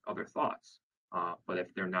their other thoughts. But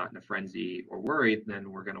if they're not in a frenzy or worried,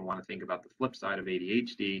 then we're going to want to think about the flip side of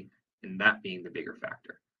ADHD, and that being the bigger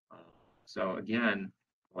factor. So again,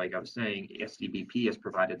 like I was saying, SDBP has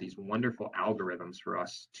provided these wonderful algorithms for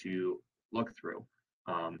us to look through.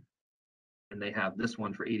 And they have this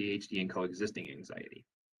one for ADHD and coexisting anxiety.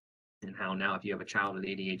 And how now, if you have a child with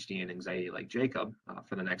ADHD and anxiety like Jacob,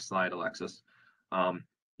 for the next slide, Alexis,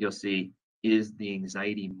 you'll see, is the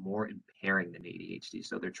anxiety more impairing than ADHD?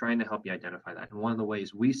 So they're trying to help you identify that. And one of the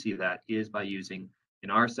ways we see that is by using, in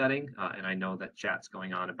our setting, and I know that chat's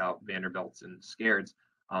going on about Vanderbilts and Scared's,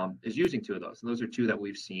 is using two of those. And those are two that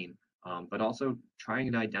we've seen, but also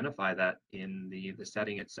trying to identify that in the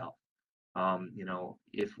setting itself.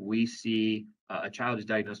 If we see a child is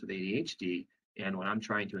diagnosed with ADHD, and when I'm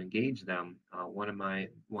trying to engage them, one of my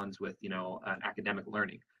ones with, academic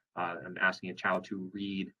learning, I'm asking a child to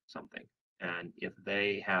read something. And if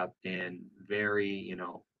they have been very,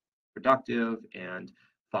 productive and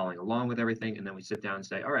following along with everything, and then we sit down and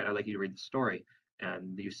say, all right, I'd like you to read the story.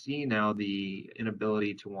 And you see now the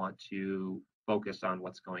inability to want to focus on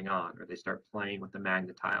what's going on, or they start playing with the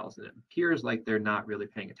magnet tiles, and it appears like they're not really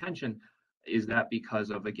paying attention. Is that because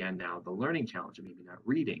of, again, now the learning challenge of maybe not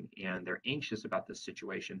reading, and they're anxious about this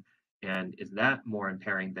situation? And is that more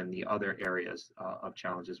impairing than the other areas of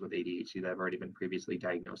challenges with ADHD that have already been previously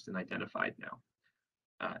diagnosed and identified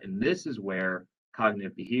now? And this is where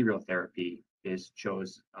cognitive behavioral therapy is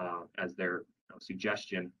chose as their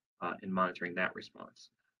suggestion in monitoring that response.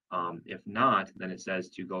 If not, then it says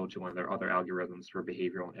to go to one of their other algorithms for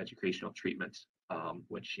behavioral and educational treatments,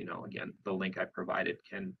 which, again, the link I provided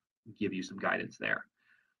can give you some guidance there.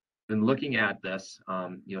 Then looking at this,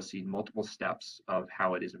 you'll see multiple steps of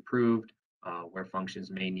how it is improved, where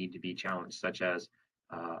functions may need to be challenged, such as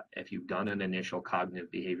if you've done an initial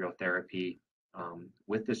cognitive behavioral therapy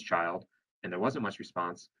with this child and there wasn't much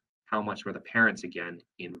response, how much were the parents, again,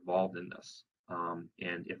 involved in this?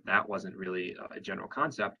 And if that wasn't really a general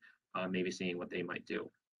concept, maybe seeing what they might do.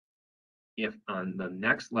 If on the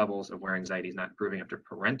next levels of where anxiety is not improving after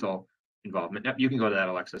parental involvement, you can go to that,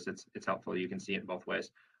 Alexis, it's helpful. You can see it in both ways.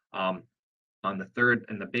 On the third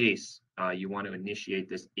and the base, you want to initiate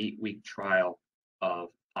this 8-week trial of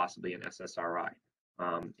possibly an SSRI.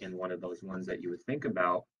 And one of those ones that you would think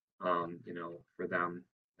about, for them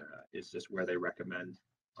is just where they recommend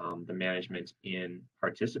the management in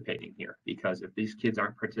participating here. Because if these kids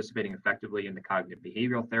aren't participating effectively in the cognitive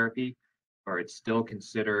behavioral therapy, or it's still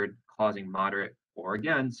considered causing moderate or,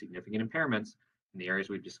 again, significant impairments in the areas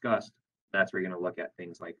we've discussed, that's where you're going to look at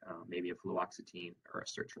things like maybe a fluoxetine or a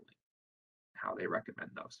sertraline, how they recommend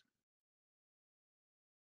those.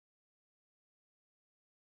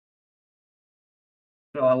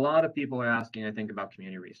 So a lot of people are asking, I think, about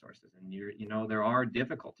community resources, and there are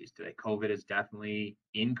difficulties today. COVID has definitely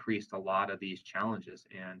increased a lot of these challenges,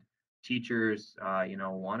 and teachers,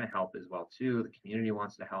 want to help as well too. The community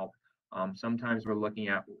wants to help. Sometimes we're looking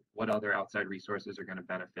at what other outside resources are going to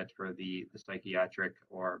benefit for the psychiatric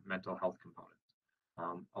or mental health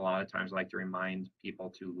components. A lot of times, I like to remind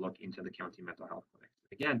people to look into the county mental health clinics.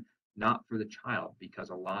 Again, not for the child, because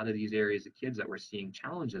a lot of these areas of kids that we're seeing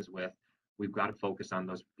challenges with, we've got to focus on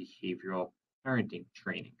those behavioral parenting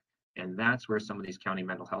training. And that's where some of these county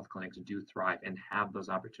mental health clinics do thrive and have those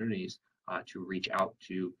opportunities to reach out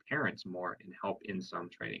to parents more and help in some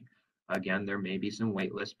training. Again, there may be some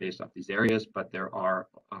wait lists based off these areas, but there are,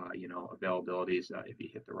 availabilities if you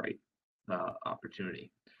hit the right opportunity.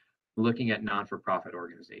 Looking at non-for-profit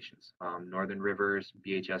organizations, Northern Rivers,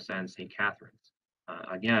 BHSN, St. Catherine's.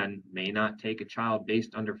 Again, may not take a child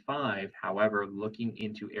based under 5, however, looking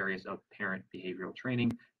into areas of parent behavioral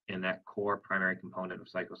training and that core primary component of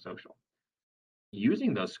psychosocial.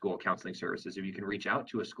 Using those school counseling services, if you can reach out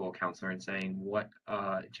to a school counselor and saying what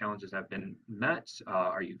challenges have been met,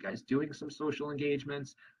 are you guys doing some social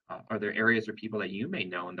engagements? Are there areas or people that you may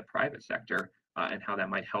know in the private sector and how that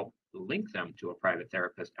might help link them to a private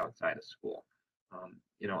therapist outside of school?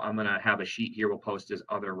 I'm going to have a sheet here we'll post as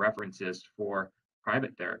other references for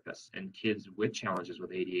private therapists and kids with challenges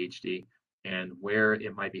with ADHD, and where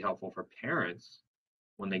it might be helpful for parents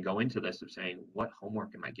when they go into this of saying, what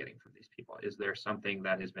homework am I getting from these people? Is there something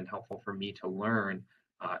that has been helpful for me to learn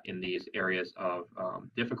in these areas of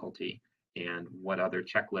difficulty, and what other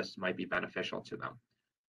checklists might be beneficial to them?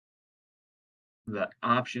 The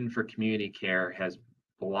option for community care has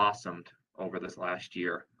blossomed over this last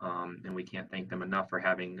year, and we can't thank them enough for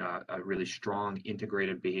having a really strong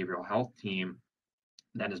integrated behavioral health team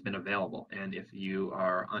that has been available. And if you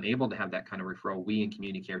are unable to have that kind of referral, we in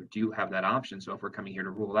community care do have that option. So if we're coming here to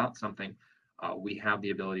rule out something, we have the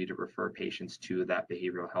ability to refer patients to that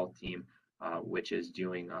behavioral health team, which is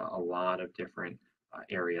doing a lot of different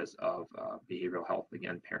areas of behavioral health.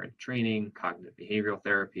 Again, parent training, cognitive behavioral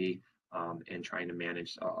therapy, and trying to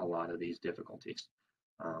manage a lot of these difficulties.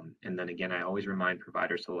 And then again, I always remind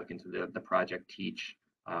providers to look into the Project Teach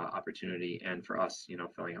opportunity, and for us,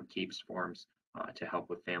 filling out KEEPS forms to help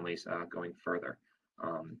with families going further.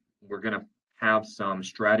 We're going to have some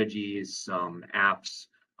strategies, some apps,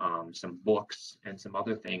 some books, and some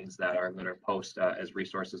other things that are going to post as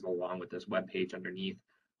resources along with this webpage underneath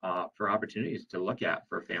for opportunities to look at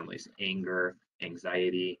for families. Anger,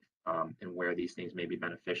 anxiety, and where these things may be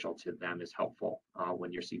beneficial to them is helpful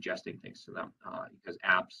when you're suggesting things to them, because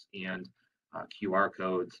apps and QR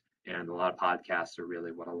codes and a lot of podcasts are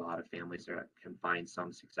really what a lot of families can find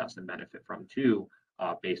some success and benefit from too,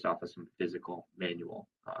 based off of some physical manual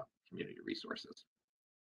community resources.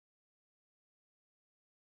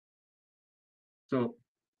 So,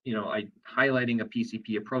 highlighting a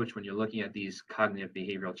PCP approach when you're looking at these cognitive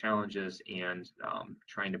behavioral challenges and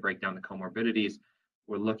trying to break down the comorbidities,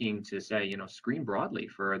 we're looking to say, screen broadly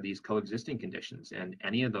for these coexisting conditions and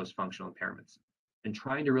any of those functional impairments, and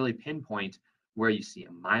trying to really pinpoint where you see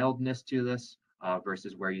a mildness to this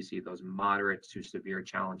versus where you see those moderate to severe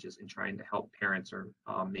challenges, and trying to help parents or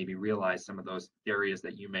maybe realize some of those areas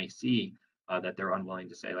that you may see that they're unwilling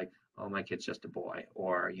to say, like, oh, my kid's just a boy,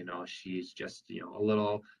 or, she's just,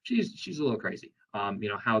 she's a little crazy.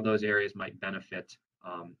 How those areas might benefit,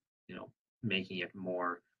 making it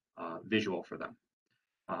more visual for them.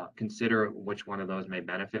 Consider which one of those may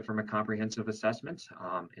benefit from a comprehensive assessment,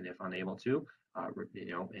 and if unable to,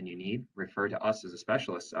 and you need, refer to us as a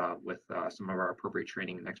specialist with some of our appropriate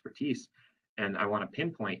training and expertise. And I want to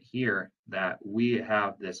pinpoint here that we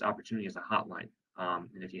have this opportunity as a hotline.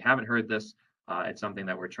 And if you haven't heard this, it's something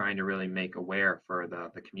that we're trying to really make aware for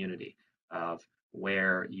the community of,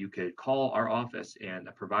 where you could call our office and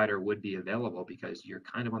a provider would be available because you're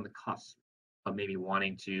kind of on the cusp of maybe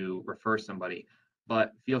wanting to refer somebody,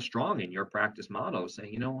 but feel strong in your practice model,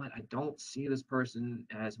 saying, what, I don't see this person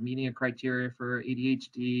as meeting a criteria for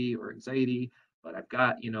ADHD or anxiety, but I've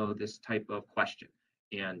got, this type of question.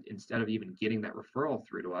 And instead of even getting that referral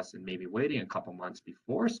through to us and maybe waiting a couple months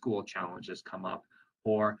before school challenges come up,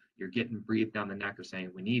 or you're getting breathed down the neck of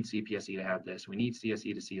saying, we need CPSE to have this, we need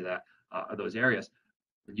CSE to see that, those areas,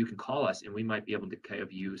 you can call us and we might be able to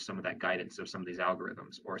give you some of that guidance of some of these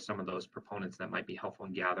algorithms or some of those proponents that might be helpful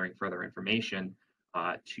in gathering further information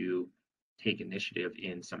to take initiative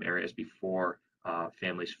in some areas before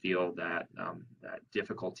families feel that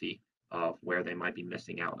difficulty of where they might be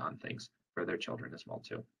missing out on things for their children as well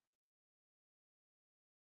too.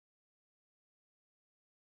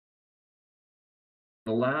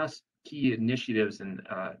 The last key initiatives and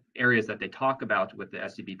areas that they talk about with the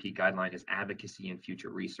SDBP guideline is advocacy and future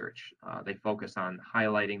research. They focus on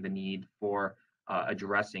highlighting the need for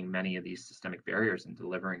addressing many of these systemic barriers and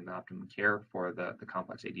delivering the optimum care for the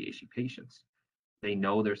complex ADHD patients. They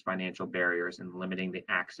know there's financial barriers in limiting the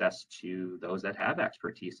access to those that have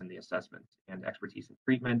expertise in the assessment and expertise in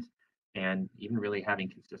treatment, and even really having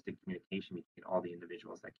consistent communication between all the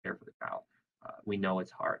individuals that care for the child. We know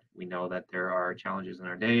it's hard. We know that there are challenges in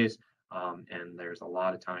our days, and there's a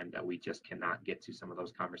lot of time that we just cannot get to some of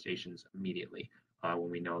those conversations immediately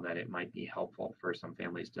when we know that it might be helpful for some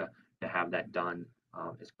families to have that done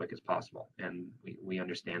as quick as possible. And we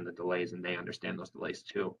understand the delays, and they understand those delays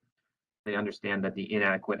too. They understand that the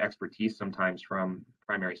inadequate expertise sometimes from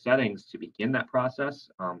primary settings to begin that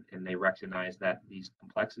process, and they recognize that these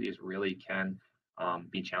complexities really can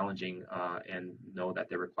be challenging and know that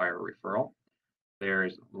they require a referral.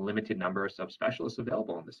 There's limited number of subspecialists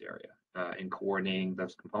available in this area in coordinating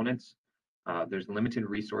those components. There's limited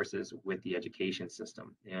resources with the education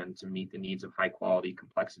system and to meet the needs of high quality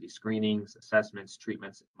complexity screenings, assessments,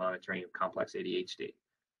 treatments, monitoring of complex ADHD.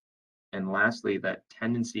 And lastly, that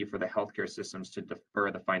tendency for the healthcare systems to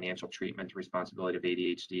defer the financial treatment responsibility of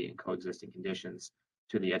ADHD and coexisting conditions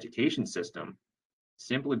to the education system,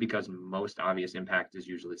 simply because most obvious impact is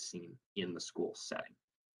usually seen in the school setting.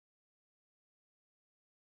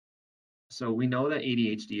 So we know that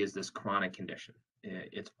ADHD is this chronic condition.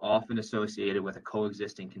 It's often associated with a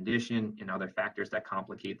coexisting condition and other factors that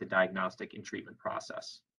complicate the diagnostic and treatment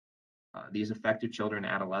process. These affected children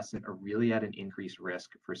and adolescents are really at an increased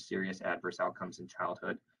risk for serious adverse outcomes in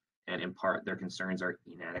childhood, and in part, their concerns are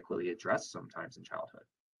inadequately addressed sometimes in childhood.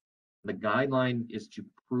 The guideline is to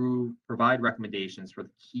provide recommendations for the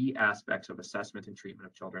key aspects of assessment and treatment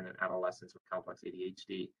of children and adolescents with complex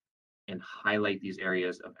ADHD, and highlight these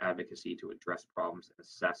areas of advocacy to address problems and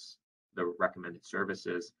assess the recommended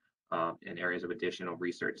services and areas of additional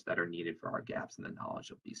research that are needed for our gaps in the knowledge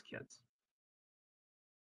of these kids.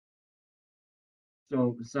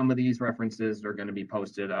 So some of these references are going to be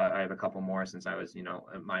posted. I have a couple more since I was,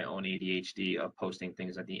 my own ADHD of posting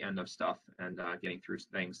things at the end of stuff and getting through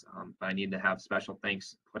things. But I need to have special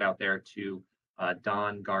thanks put out there to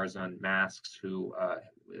Don Garzon Masks, who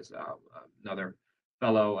is another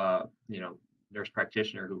fellow, nurse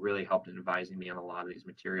practitioner who really helped in advising me on a lot of these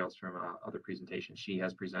materials from other presentations she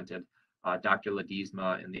has presented. Dr.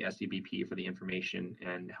 Ledesma and the SDBP for the information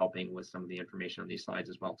and helping with some of the information on these slides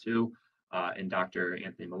as well too. And Dr.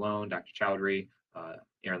 Anthony Malone, Dr. Chowdhury,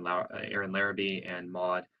 Aaron Larrabee, and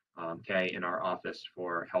Maud Kay in our office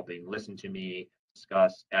for helping listen to me,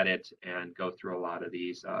 discuss, edit, and go through a lot of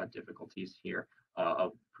these difficulties here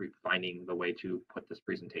of finding the way to put this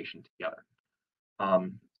presentation together.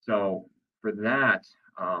 So for that,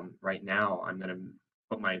 right now, I'm going to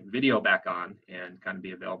put my video back on and kind of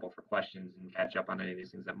be available for questions and catch up on any of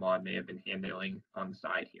these things that Maud may have been handling on the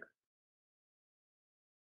side here.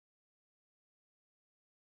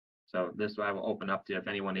 So this I will open up to if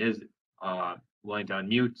anyone is willing to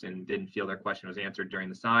unmute and didn't feel their question was answered during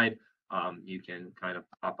the side, you can kind of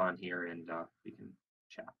hop on here and we can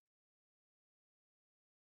chat.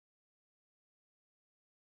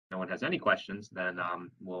 If no one has any questions, then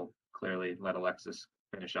we'll clearly let Alexis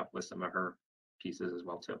finish up with some of her pieces as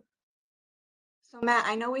well too. So Matt,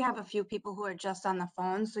 I know we have a few people who are just on the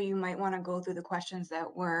phone, so you might want to go through the questions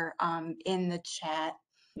that were in the chat.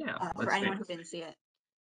 Yeah, for anyone who didn't see it.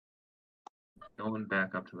 Going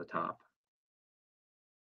back up to the top.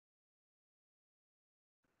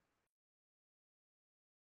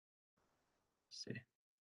 Let's see.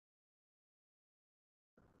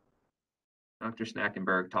 Dr.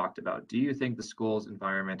 Snackenberg talked about, do you think the school's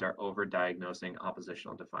environment are overdiagnosing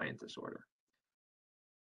oppositional defiant disorder?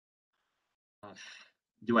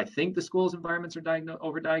 Do I think the school's environments are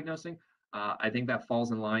overdiagnosing? I think that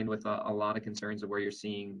falls in line with a lot of concerns of where you're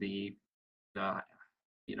seeing the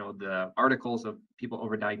articles of people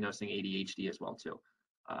overdiagnosing ADHD as well too.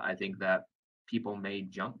 I think that people may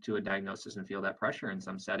jump to a diagnosis and feel that pressure in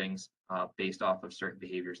some settings based off of certain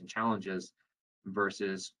behaviors and challenges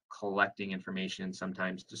versus collecting information,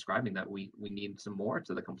 sometimes describing that we need some more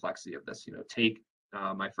to the complexity of this. Take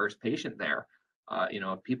my first patient there.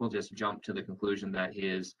 If people just jump to the conclusion that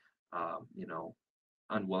his,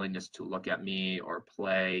 unwillingness to look at me or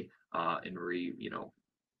play and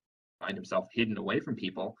find himself hidden away from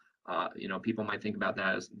people, people might think about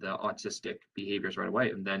that as the autistic behaviors right away,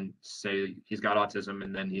 and then say he's got autism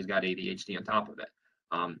and then he's got ADHD on top of it.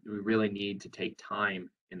 We really need to take time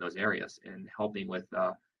in those areas and helping with,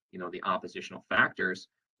 the oppositional factors.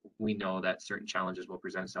 We know that certain challenges will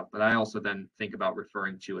present itself, but I also then think about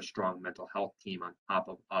referring to a strong mental health team on top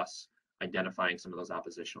of us identifying some of those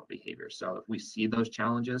oppositional behaviors. So if we see those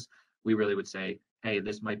challenges, we really would say, hey,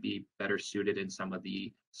 this might be better suited in some of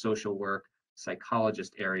the social work,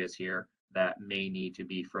 psychologist areas here that may need to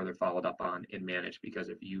be further followed up on and managed, because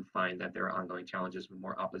if you find that there are ongoing challenges with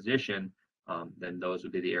more opposition, then those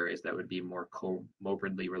would be the areas that would be more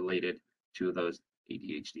comorbidly related to those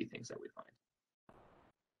ADHD things that we find.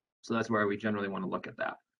 So that's where we generally want to look at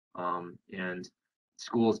that. And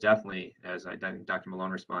schools definitely, as I think Dr.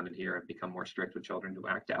 Malone responded here, have become more strict with children who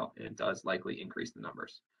act out, and it does likely increase the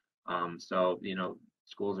numbers. So, you know,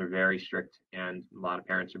 schools are very strict, and a lot of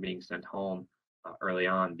parents are being sent home early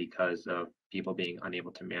on because of people being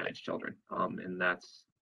unable to manage children. And that's,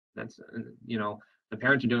 you know, the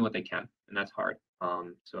parents are doing what they can, and that's hard.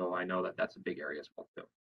 So I know that that's a big area as well too.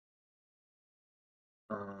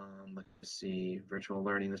 Let's see, virtual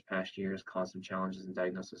learning this past year has caused some challenges in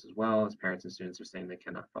diagnosis as well, as parents and students are saying they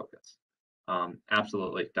cannot focus.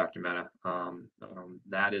 Absolutely, Dr. Mehta.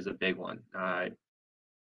 That is a big one.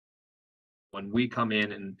 When we come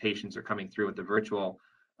in and patients are coming through with the virtual,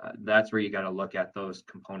 that's where you got to look at those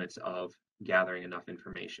components of gathering enough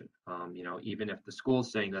information. You know, even if the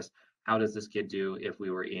school's saying this, how does this kid do if we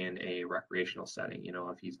were in a recreational setting? You know,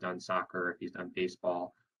 if he's done soccer, if he's done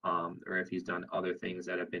baseball, or if he's done other things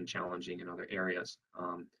that have been challenging in other areas.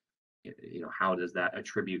 You know, how does that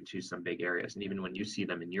attribute to some big areas? And even when you see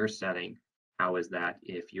them in your setting, how is that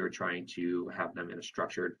if you're trying to have them in a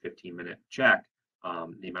structured 15-minute check,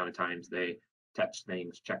 the amount of times they touch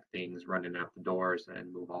things, check things, run in and out the doors,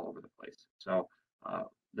 and move all over the place. So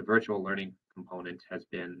the virtual learning component has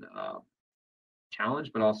been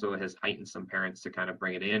challenged, but also has heightened some parents to kind of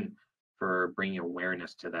bring it in for bringing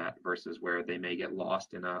awareness to that, versus where they may get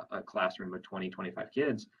lost in a classroom of 20, 25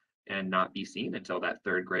 kids and not be seen until that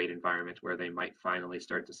third grade environment, where they might finally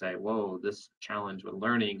start to say, whoa, this challenge with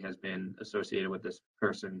learning has been associated with this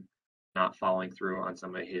person not following through on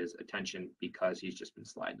some of his attention because he's just been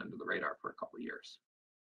sliding under the radar for a couple of years.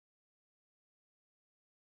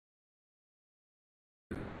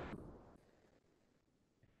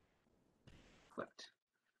 Clicked.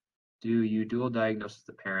 Do you dual diagnose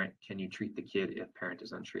the parent? Can you treat the kid if parent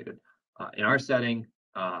is untreated? In our setting,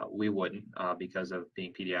 we wouldn't, because of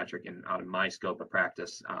being pediatric and out of my scope of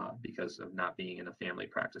practice, because of not being in a family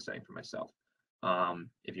practice setting for myself.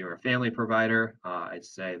 If you're a family provider, I'd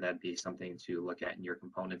say that'd be something to look at in your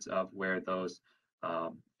components of where those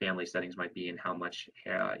family settings might be and how much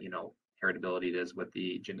you know, heritability it is with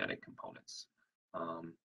the genetic components.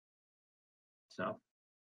 So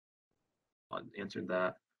I'll answer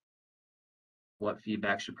that. What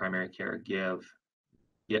feedback should primary care get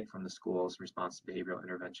from the school's response to behavioral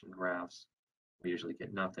intervention graphs? We usually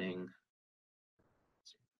get nothing.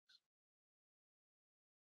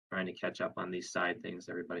 Trying to catch up on these side things,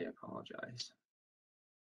 everybody, I apologize.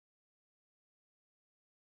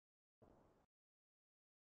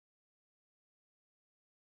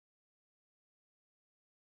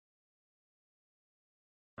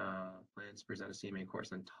 Plans to present a CMA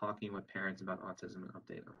course on talking with parents about autism and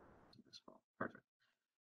update on this fall. Perfect.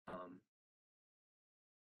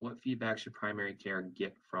 What feedback should primary care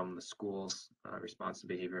get from the school's response to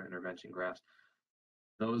behavior intervention graphs?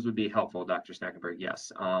 Those would be helpful, Dr. Snackenberg,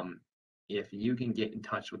 yes. If you can get in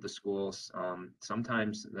touch with the schools,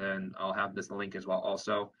 sometimes then I'll have this link as well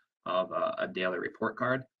also of a daily report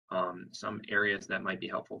card. Some areas that might be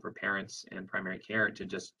helpful for parents and primary care to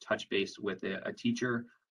just touch base with a teacher,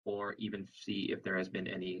 or even see if there has been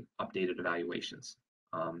any updated evaluations.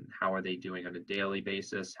 How are they doing on a daily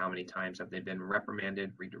basis? How many times have they been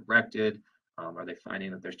reprimanded, redirected? Are they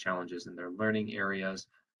finding that there's challenges in their learning areas?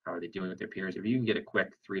 How are they doing with their peers? If you can get a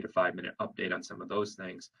quick 3 to 5 minute update on some of those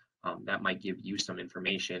things, that might give you some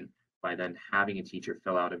information by then having a teacher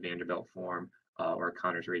fill out a Vanderbilt form or a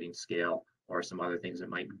Connors rating scale or some other things that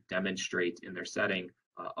might demonstrate in their setting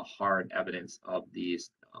a hard evidence of these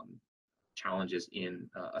challenges in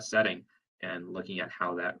a setting, and looking at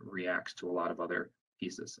how that reacts to a lot of other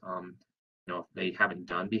pieces. You know, if they haven't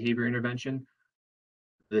done behavior intervention,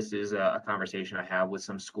 this is a conversation I have with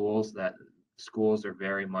some schools, that schools are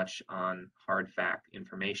very much on hard fact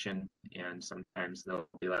information, and sometimes they'll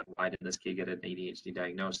be like, why did this kid get an ADHD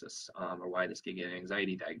diagnosis, or why did this kid get an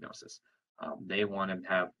anxiety diagnosis? They want to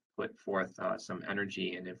have put forth some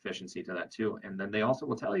energy and efficiency to that too, and then they also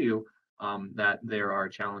will tell you that there are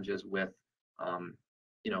challenges with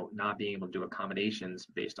you know, not being able to do accommodations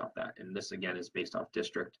based off that. And this again is based off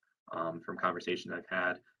district, from conversations I've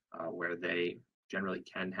had where they generally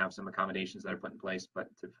can have some accommodations that are put in place, but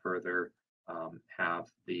to further have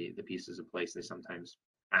the pieces in place, they sometimes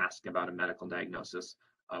ask about a medical diagnosis,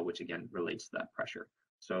 which again relates to that pressure.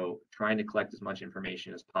 So trying to collect as much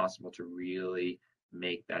information as possible to really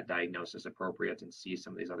make that diagnosis appropriate and see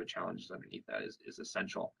some of these other challenges underneath that is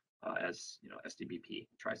essential as SDBP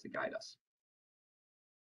tries to guide us.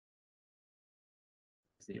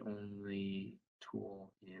 It's the only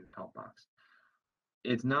tool in Outbox.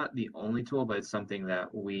 It's not the only tool, but it's something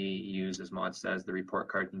that we use. As Maud says, the report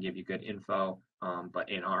card can give you good info, but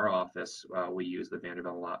in our office, we use the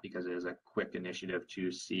Vanderbilt a lot because it is a quick initiative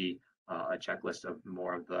to see a checklist of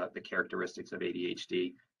more of the characteristics of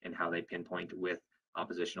ADHD and how they pinpoint with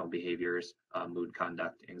oppositional behaviors, mood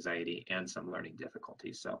conduct, anxiety, and some learning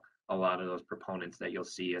difficulties. So a lot of those proponents that you'll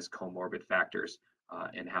see as comorbid factors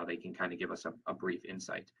and how they can kind of give us a brief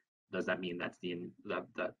insight. Does that mean that's the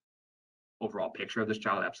overall picture of this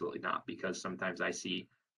child? Absolutely not, because sometimes I see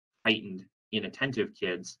heightened inattentive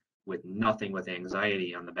kids with nothing with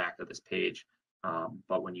anxiety on the back of this page.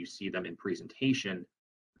 But when you see them in presentation,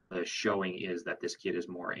 the showing is that this kid is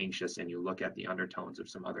more anxious, and you look at the undertones of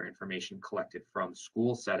some other information collected from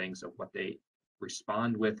school settings of what they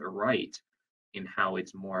respond with or write in how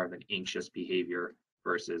it's more of an anxious behavior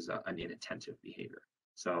versus an inattentive behavior.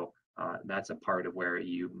 So that's a part of where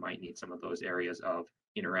you might need some of those areas of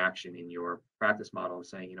interaction in your practice model of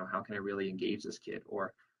saying, how can I really engage this kid?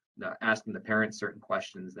 Or asking the parents certain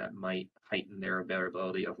questions that might heighten their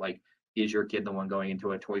availability of like, is your kid the one going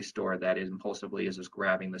into a toy store that is impulsively is just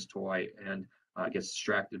grabbing this toy and gets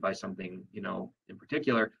distracted by something, in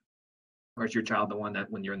particular? Or is your child the one that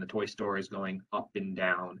when you're in the toy store is going up and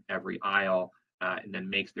down every aisle and then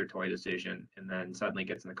makes their toy decision and then suddenly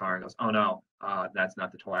gets in the car and goes, oh no, that's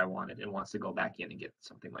not the toy I wanted, and wants to go back in and get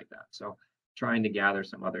something like that. So trying to gather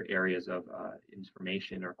some other areas of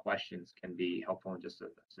information or questions can be helpful in just a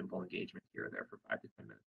simple engagement here or there for 5 to 10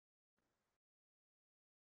 minutes.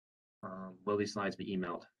 Will these slides be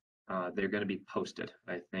emailed? They're going to be posted,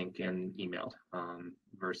 I think, and emailed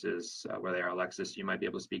versus where they are. Alexis, you might be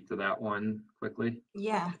able to speak to that one quickly.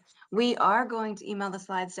 Yeah, we are going to email the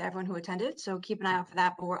slides to everyone who attended, so keep an eye out for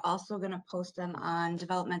that, but we're also going to post them on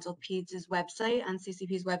Developmental Peds' website, on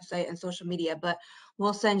CCP's website, and social media, but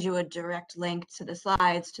we'll send you a direct link to the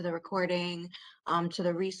slides, to the recording, to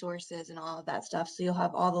the resources and all of that stuff, so you'll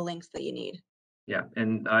have all the links that you need. Yeah,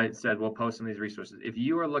 and I said we'll post some of these resources. If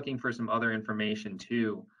you are looking for some other information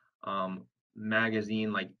too,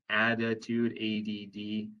 magazine like Attitude,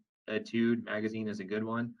 Attitude magazine is a good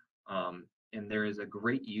one. And there is a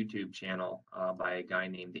great YouTube channel by a guy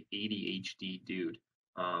named the ADHD Dude.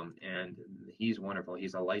 And he's wonderful.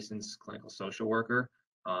 He's a licensed clinical social worker.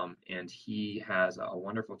 And he has a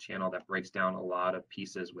wonderful channel that breaks down a lot of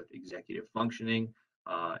pieces with executive functioning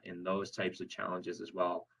and those types of challenges as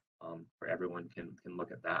well, where everyone can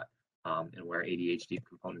look at that and where ADHD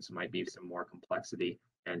components might be some more complexity.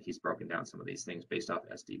 And he's broken down some of these things based off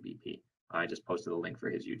SDBP. I just posted a link for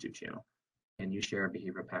his YouTube channel. Can you share a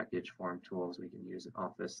behavior package form tools we can use in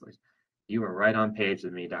office? You were right on page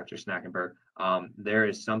with me, Dr. Snackenberg. There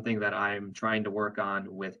is something that I'm trying to work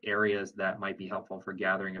on with areas that might be helpful for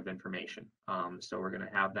gathering of information. So we're going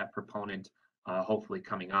to have that proponent hopefully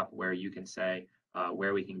coming up where you can say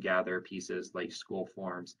where we can gather pieces like school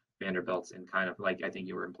forms, Vanderbilts, and kind of like I think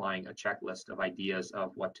you were implying a checklist of ideas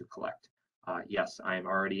of what to collect. Yes, I am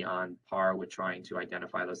already on par with trying to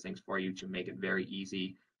identify those things for you to make it very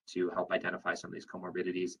easy to help identify some of these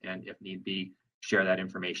comorbidities, and if need be, share that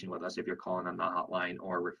information with us if you're calling on the hotline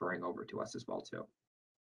or referring over to us as well too.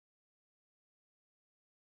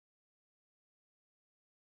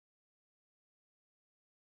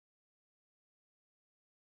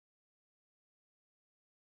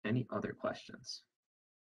 Any other questions?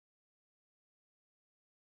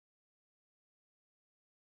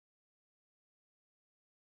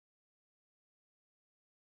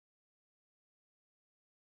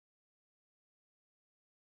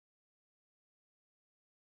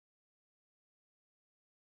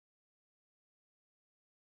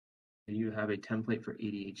 Do you have a template for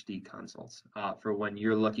ADHD consults for when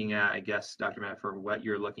you're looking at, I guess, Dr. Matt, for what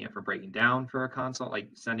you're looking at for breaking down for a consult, like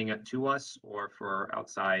sending it to us, or for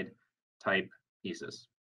outside type pieces,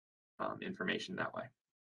 information that way?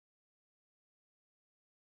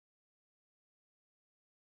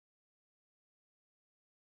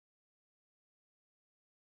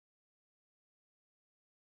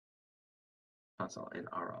 Consult in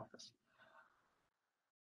our office.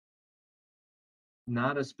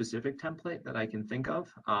 Not a specific template that I can think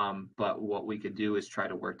of, but what we could do is try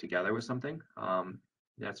to work together with something.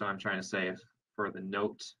 That's what I'm trying to say for the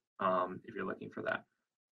note, if you're looking for that.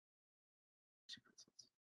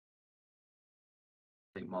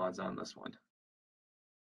 I think Maud's on this one.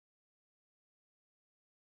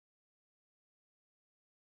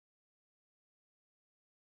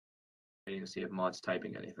 Waiting to see if Maud's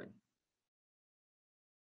typing anything.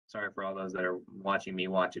 Sorry for all those that are watching me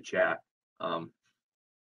watch a chat.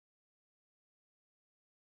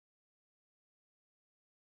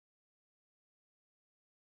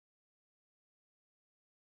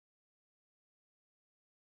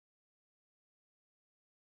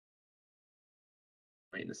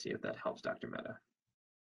 Waiting to see if that helps Dr. Mehta.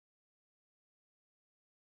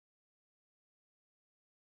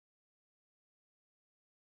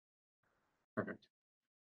 Perfect.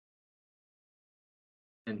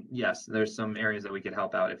 And yes, there's some areas that we could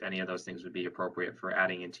help out if any of those things would be appropriate for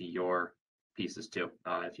adding into your pieces too.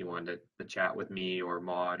 If you wanted to chat with me or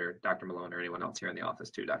Maud or Dr. Malone or anyone else here in the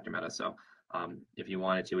office too, Dr. Mehta. So if you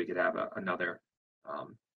wanted to, we could have another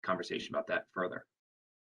conversation about that further.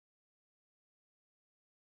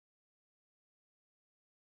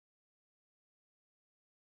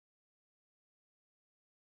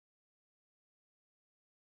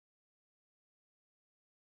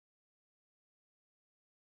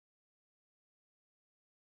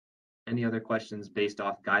 Any other questions based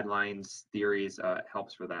off guidelines, theories,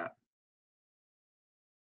 helps for that.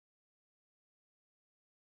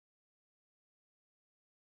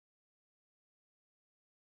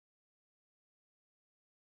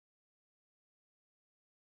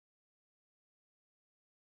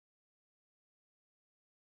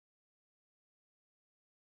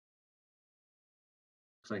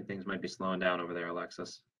 Looks like things might be slowing down over there,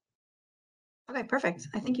 Alexis. Okay, perfect.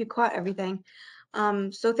 I think you caught everything.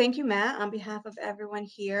 So thank you, Matt, on behalf of everyone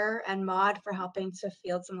here, and Maud for helping to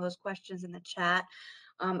field some of those questions in the chat.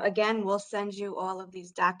 Again, we'll send you all of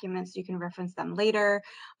these documents. You can reference them later.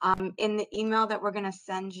 In the email that we're going to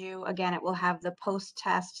send you, again, it will have the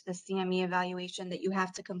post-test, the CME evaluation that you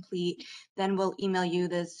have to complete. Then we'll email you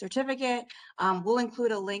the certificate. We'll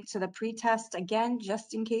include a link to the pre-test, again,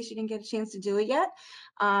 just in case you didn't get a chance to do it yet.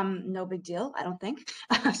 No big deal, I don't think.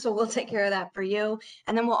 So we'll take care of that for you.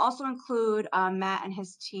 And then we'll also include Matt and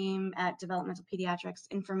his team at Developmental Pediatrics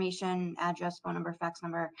information, address, phone number, fax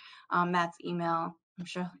number, Matt's email.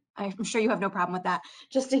 I'm sure you have no problem with that,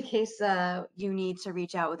 just in case you need to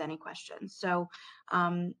reach out with any questions. So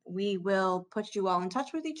we will put you all in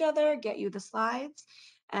touch with each other, get you the slides,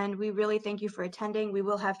 and we really thank you for attending. We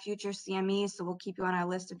will have future CMEs, so we'll keep you on our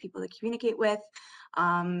list of people to communicate with.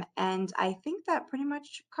 And I think that pretty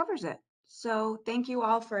much covers it. So thank you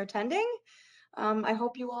all for attending. I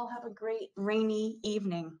hope you all have a great rainy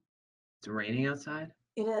evening. It's raining outside?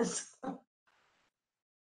 It is.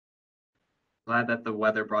 Glad that the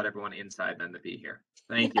weather brought everyone inside then to be here.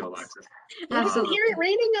 Thank you, Alexis. You didn't hear it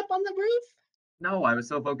raining up on the roof? No, I was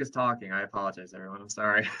so focused talking. I apologize, everyone. I'm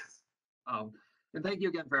sorry. And thank you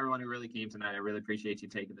again for everyone who really came tonight. I really appreciate you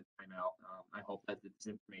taking the time out. I hope that this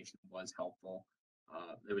information was helpful.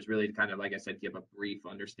 It was really to kind of, like I said, give a brief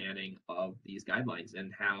understanding of these guidelines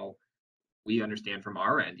and how we understand from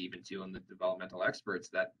our end, even too, and the developmental experts,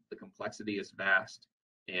 that the complexity is vast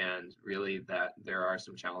and really that there are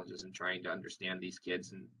some challenges in trying to understand these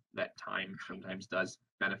kids, and that time sometimes does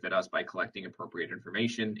benefit us by collecting appropriate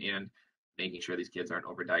information and making sure these kids aren't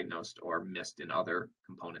overdiagnosed or missed in other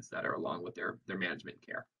components that are along with their management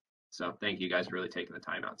care. So thank you guys for really taking the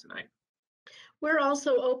time out tonight. We're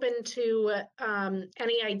also open to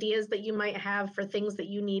any ideas that you might have for things that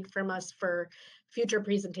you need from us for future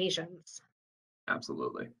presentations.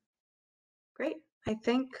 Absolutely. Great. I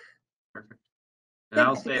think. Perfect. And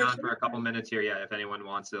I'll stay on for a couple minutes here. Yeah, if anyone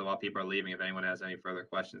wants to, while people are leaving, if anyone has any further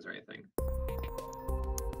questions or anything.